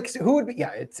you think who would be?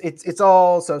 Yeah, it's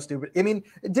all so stupid. I mean,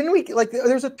 didn't we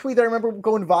there's a tweet that I remember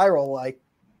going viral a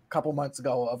couple months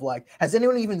ago of has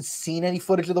anyone even seen any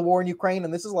footage of the war in Ukraine?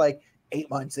 And this is 8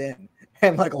 months in,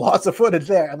 and lots of footage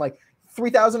there, and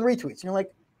 3,000 retweets. And you're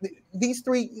like, these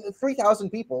 3,000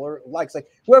 people or likes, like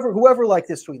whoever liked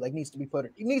this tweet, like needs to be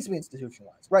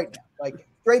institutionalized right now. Like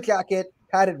straight jacket,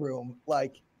 padded room,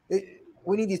 like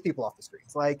we need these people off the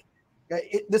streets. Like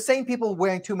the same people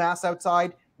wearing 2 masks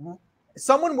outside.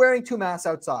 Someone wearing 2 masks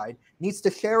outside needs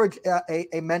to share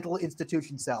a mental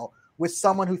institution cell with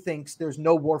someone who thinks there's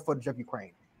no war footage of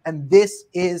Ukraine. And this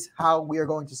is how we are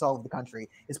going to solve the country,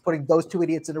 is putting those 2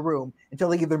 idiots in a room until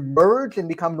they either merge and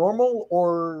become normal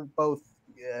or both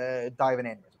die of an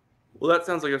aneurysm. Well, that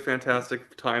sounds like a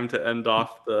fantastic time to end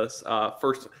off this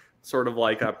first sort of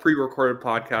like a pre-recorded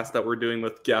podcast that we're doing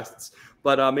with guests.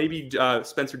 But maybe,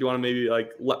 Spencer, do you want to maybe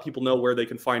like let people know where they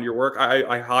can find your work?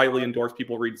 I highly endorse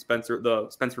people read Spencer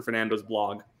Fernando's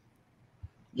blog.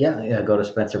 Yeah, go to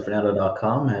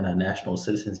spencerfernando.com and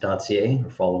nationalcitizens.ca, or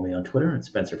follow me on Twitter at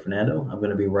Spencer Fernando. I'm going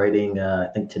to be writing, I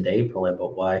think today, probably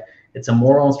about why it's a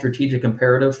moral and strategic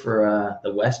imperative for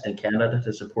the West and Canada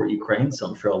to support Ukraine. So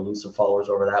I'm sure I'll lose some followers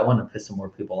over that one and piss some more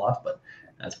people off, but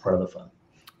that's part of the fun.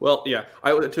 Well, yeah,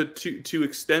 to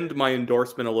extend my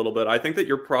endorsement a little bit, I think that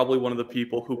you're probably one of the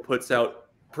people who puts out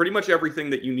pretty much everything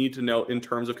that you need to know in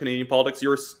terms of Canadian politics.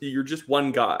 You're just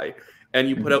one guy. And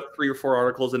you put out 3 or 4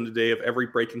 articles in a day of every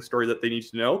breaking story that they need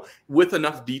to know with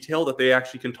enough detail that they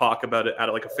actually can talk about it at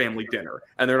like a family dinner,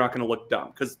 and they're not going to look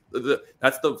dumb. Because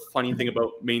that's the funny thing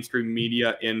about mainstream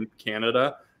media in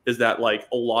Canada, is that like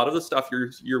a lot of the stuff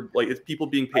you're like, it's people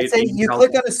being paid. You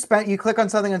click on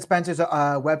something on Spencer's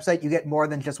website, you get more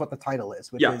than just what the title is,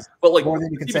 which is but like more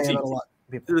than you can say about a lot.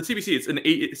 The CBC,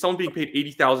 it's someone being paid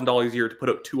 $80,000 a year to put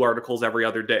out 2 articles every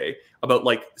other day about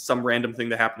like some random thing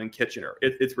that happened in Kitchener.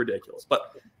 It's ridiculous.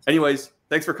 But anyways,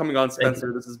 thanks for coming on,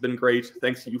 Spencer. This has been great.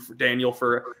 Thanks to you, Daniel,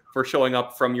 for showing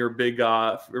up from your big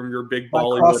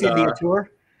Bollywood tour.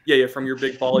 Yeah, from your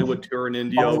big Bollywood tour in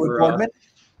India over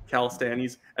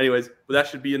Calistanis. Anyways, but that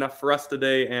should be enough for us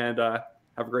today, and have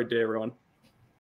a great day, everyone.